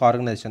 ఈ యొక్క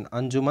ఆర్గనైజేషన్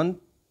అంజుమన్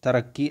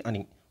తర్కీ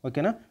అని.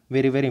 ఓకేనా,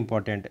 వెరీ వెరీ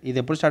ఇంపార్టెంట్. ఇది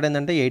ఎప్పుడు స్టార్ట్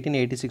అయిందంటే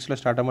 1886లో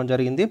స్టార్ట్ అవ్వడం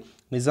జరిగింది.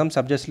 నిజాం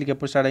సబ్జెక్ట్స్ లీగ్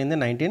ఎప్పుడు స్టార్ట్ అయింది?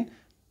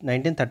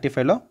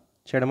 1935లో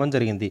చేయడం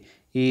జరిగింది.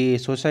 ఈ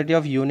society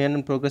of union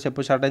and progress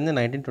ఎప్పుడు స్టార్ట్ అయింది?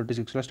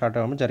 1926లో స్టార్ట్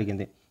అవ్వడం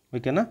జరిగింది.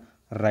 ఓకేనా,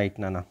 రైట్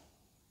నాన్న.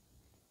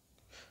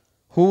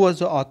 Who was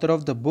the author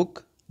of the book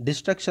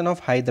destruction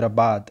of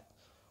Hyderabad?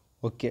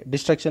 Okay,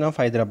 destruction of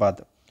Hyderabad.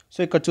 So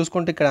ఇక్కడ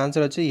చూసుకుంటే ఇక్కడ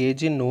ఆన్సర్ వచ్చి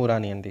ఏజీ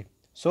నూరాని అండి.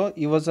 సో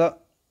ఈ వాజ్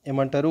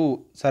ఏమంటారు,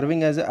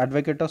 serving as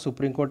advocate of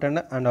Supreme Court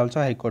and also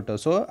high court.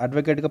 So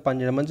అడ్వకేట్గా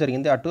పనిచేయడం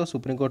జరిగింది అటు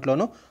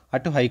సుప్రీంకోర్టులోను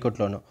అటు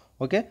హైకోర్టులోను.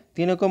 ఓకే,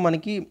 దీని యొక్క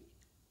మనకి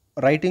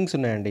రైటింగ్స్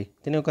ఉన్నాయండి.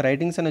 దీని యొక్క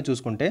రైటింగ్స్ అనేది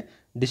చూసుకుంటే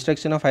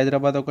డిస్ట్రక్షన్ ఆఫ్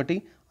హైదరాబాద్ ఒకటి,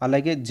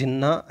 అలాగే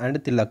జిన్నా అండ్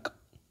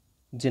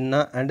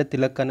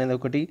తిలక్ అనేది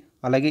ఒకటి,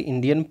 అలాగే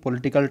ఇండియన్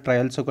పొలిటికల్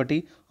ట్రయల్స్ ఒకటి,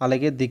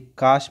 అలాగే ది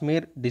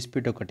కాశ్మీర్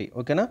డిస్ప్యూట్ ఒకటి.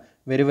 ఓకేనా,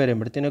 వెరీ వెరీ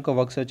ఇంపార్టెంట్. దీని యొక్క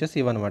వర్క్స్ వచ్చేసి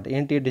ఇవన్నమాట.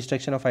 ఏంటి?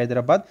 Destruction of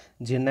Hyderabad,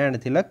 Jinnah and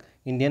Tilak,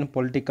 Indian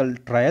political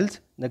trials,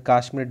 the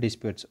Kashmir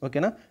disputes.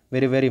 ఓకేనా,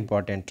 వెరీ వెరీ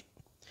ఇంపార్టెంట్.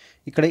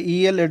 ఇక్కడ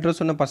ఈఎల్ అడ్రస్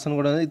ఉన్న పర్సన్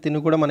కూడా తిని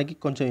కూడా మనకి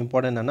కొంచెం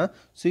ఇంపార్టెంట్ అన్న.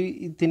 సో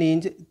తిని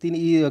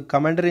ఈ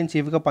కమాండర్ ఇన్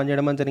చీఫ్గా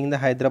పనిచేయడం జరిగింది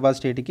హైదరాబాద్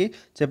స్టేట్కి,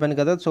 చెప్పాను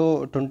కదా. సో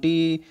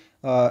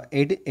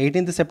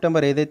 18th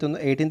సెప్టెంబర్ ఏదైతే ఉందో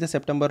 18th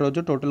సెప్టెంబర్ రోజు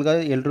టోటల్గా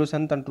ఎల్డ్రూస్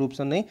అని తన ట్రూప్స్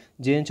అన్ని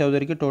జేఎన్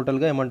చౌదరికి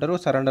టోటల్గా ఏమంటారు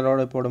సరెండర్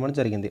అయిపోవడం అని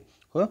జరిగింది.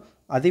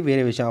 అది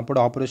వేరే విషయం,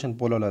 అప్పుడు ఆపరేషన్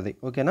పోలోలో అది.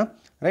 ఓకేనా,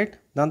 రైట్.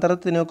 దాని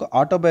తర్వాత దీని ఒక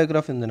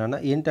ఆటోబయోగ్రఫీ ఉంది నాన్న.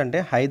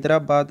 ఏంటంటే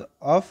హైదరాబాద్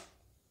ఆఫ్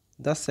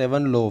ద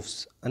 7 లోవ్స్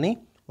అని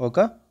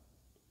ఒక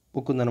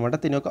బుక్ ఉందన్నమాట.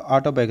 దీని యొక్క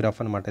ఆటోబయోగ్రాఫ్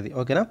అనమాట ఇది.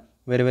 ఓకేనా,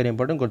 వెరీ వెరీ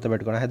ఇంపార్టెంట్,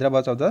 గుర్తుపెట్టుకోండి.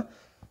 హైదరాబాద్ ఆఫ్ ద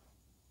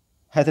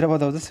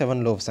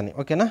 7 లోవ్స్ అని.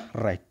 ఓకేనా,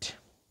 రైట్.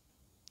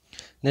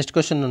 నెక్స్ట్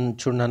క్వశ్చన్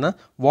చూడన్నా.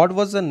 What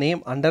was the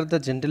name under the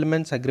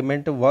gentlemen's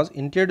agreement was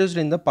introduced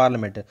in the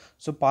parliament?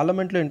 So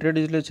పార్లమెంట్లో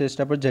ఇంట్రడ్యూస్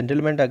చేసేటప్పుడు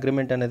జెంటిల్మెన్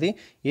అగ్రిమెంట్ అనేది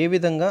ఏ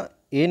విధంగా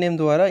ఏ నేమ్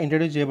ద్వారా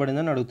ఇంట్రడ్యూస్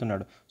చేయబడిందని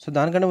అడుగుతున్నాడు. సో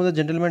దానికంటే ముందు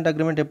జెంటిల్మెన్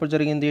అగ్రిమెంట్ ఎప్పుడు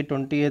జరిగింది?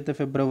 28th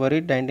February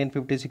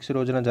 1956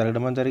 రోజున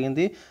జరగడం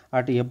జరిగింది.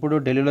 అటు ఎప్పుడు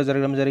ఢిల్లీలో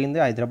జరగడం జరిగింది,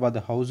 హైదరాబాద్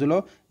హౌస్లో.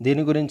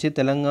 దీని గురించి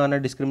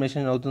తెలంగాణ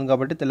డిస్క్రిమినేషన్ అవుతుంది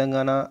కాబట్టి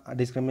తెలంగాణ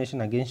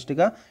డిస్క్రిమినేషన్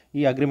అగేన్స్ట్గా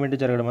ఈ అగ్రిమెంట్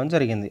జరగడం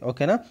జరిగింది.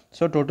 ఓకేనా,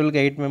 సో టోటల్గా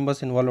 8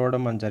 మెంబర్స్ ఇన్వాల్వ్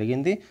అవ్వడం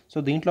జరిగింది. సో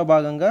దీంట్లో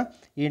భాగంగా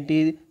ఏంటి,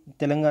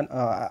 Telangana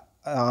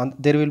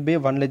there will be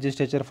 1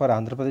 legislature for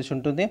Andhra Pradesh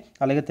ఉంటుంది,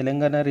 అలాగే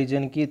తెలంగాణ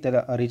రీజియన్కి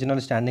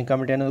రీజనల్ స్టాండింగ్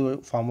కమిటీ అనేది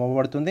ఫామ్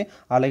అవ్వబడుతుంది,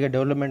 అలాగే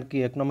డెవలప్మెంట్కి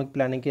ఎకనామిక్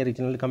ప్లానింగ్కి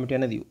రీజనల్ కమిటీ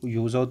అనేది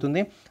యూజ్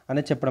అవుతుంది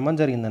అని చెప్పడం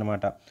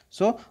జరిగిందనమాట.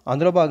 సో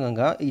అందులో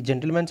భాగంగా ఈ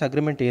జెంటిల్మెన్స్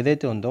అగ్రిమెంట్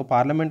ఏదైతే ఉందో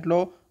పార్లమెంట్లో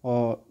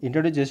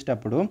ఇంట్రడ్యూస్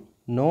చేసేటప్పుడు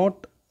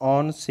నోట్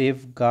ఆన్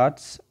సేఫ్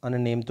గార్డ్స్ అనే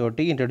నేమ్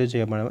తోటి ఇంట్రడ్యూస్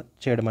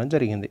చేయడం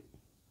జరిగింది.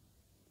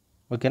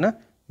 ఓకేనా,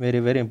 very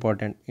very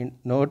important.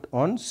 Note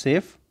on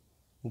safe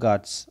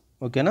guards.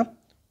 ఓకేనా,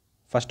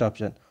 first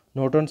option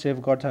note on safe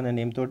guards అనే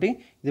నేమ్ తోటి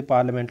ఇది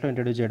పార్లమెంట్లో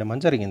ఇంట్రడ్యూస్ చేయడం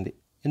అని జరిగింది.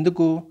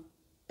 ఎందుకు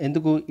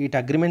ఎందుకు ఇట్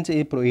అగ్రిమెంట్స్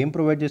ఏం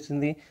ప్రొవైడ్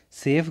చేస్తుంది?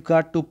 Safe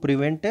gourd to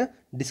prevent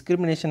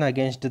discrimination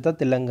against the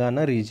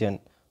Telangana region.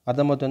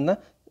 అర్థమవుతుందా?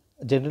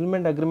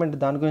 జెంటిల్మెన్ అగ్రిమెంట్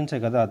దాని గురించే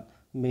కదా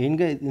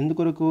మెయిన్గా.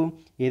 ఎందుకొరకు?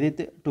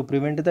 ఏదైతే to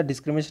prevent the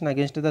discrimination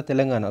against the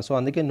Telangana. So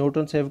అందుకే నోట్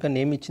ఆన్ సేఫ్గా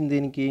నేమ్ ఇచ్చింది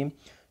దీనికి,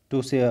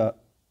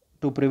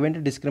 to prevent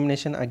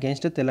discrimination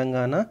against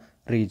Telangana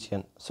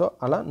region. So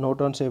అలా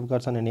నోట్ ఆన్ సేఫ్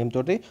గార్డ్స్ అనే నేమ్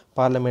తోటి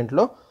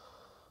పార్లమెంట్లో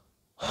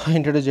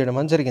ఇంట్రడ్యూస్ చేయడం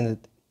అని జరిగింది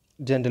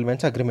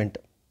gentlemen's agreement.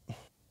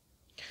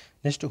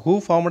 Next, who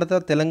formed the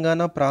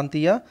Telangana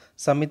ప్రాంతీయ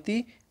సమితి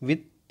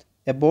with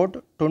about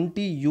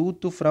 20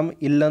 youth from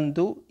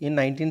Yellandu in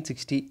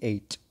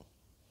 1968?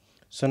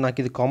 So నాకు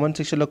ఇది కామెంట్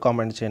సెక్షన్లో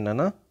కామెంట్ చేయండి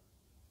అన్న.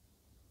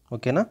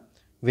 ఓకేనా,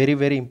 very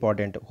very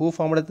important. Who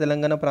formed the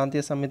Telangana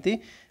ప్రాంతీయ సమితి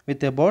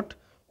with about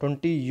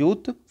 20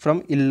 youth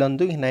from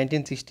Yellandu in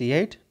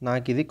 1968?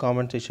 నాకు ఇది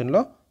కామెంట్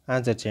సెక్షన్లో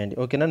ఆన్సర్ చేయండి.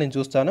 ఓకేనా, నేను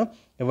చూస్తాను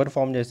ఎవరు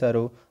ఫామ్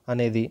చేశారు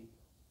అనేది.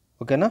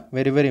 ఓకేనా,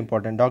 very very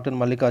important. Doctor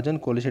Mallikarjun,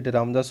 Kolisetti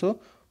Ramadasu,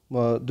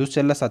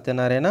 దుశ్చెల్ల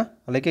Satyanarayana,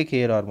 అలాగే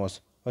కేఆర్ ఆర్మోస్.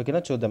 ఓకేనా,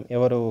 చూద్దాం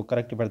ఎవరు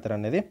కరెక్ట్ పెడతారు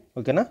అనేది.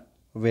 ఓకేనా,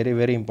 వెరీ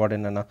వెరీ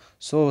ఇంపార్టెంట్ అన్న.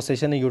 సో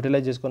సెషన్ని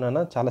యూటిలైజ్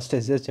చేసుకున్నా, చాలా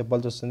స్ట్రెస్ చేసి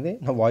చెప్పాల్సి వస్తుంది,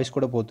 నా వాయిస్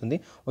కూడా పోతుంది.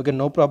 Okay,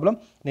 no problem.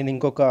 నేను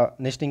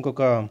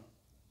ఇంకొక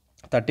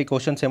 30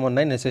 క్వశ్చన్స్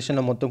ఏమున్నాయి నేను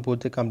సెషన్లో మొత్తం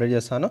పూర్తి కంప్లీట్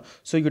చేస్తాను.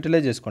 సో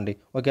యూటిలైజ్ చేసుకోండి.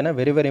 ఓకేనా,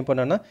 వెరీ వెరీ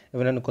ఇంపార్టెంట్ అన్న.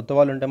 ఎవరైనా కొత్త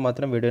వాళ్ళు ఉంటే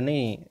మాత్రం వీడియోని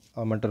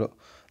ఏమంటారు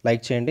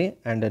లైక్ చేయండి.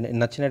 అండ్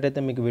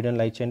నచ్చినట్టయితే మీకు వీడియోని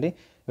లైక్ చేయండి.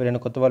 ఎవరైనా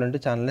కొత్త వాళ్ళు ఉంటే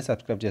ఛానల్ని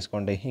సబ్స్క్రైబ్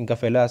చేసుకోండి. ఇంకా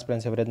ఫెలో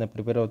ఆస్పిరెంట్స్ ఎవరైతే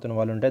ప్రిపేర్ అవుతున్న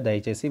వాళ్ళు ఉంటే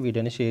దయచేసి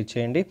వీడియోని షేర్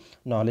చేయండి,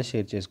 నాలెడ్జ్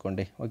షేర్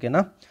చేసుకోండి.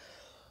 ఓకేనా,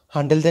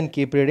 until then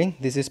keep reading.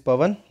 This is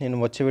Pawan. నేను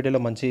వచ్చే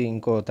వీడియోలో మంచి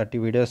ఇంకో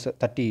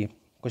 30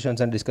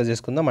 క్వశ్చన్స్ అని డిస్కస్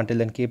చేసుకుందాం.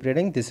 Until then keep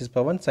reading. This is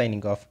Pawan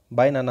signing off.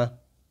 Bye నాన్న.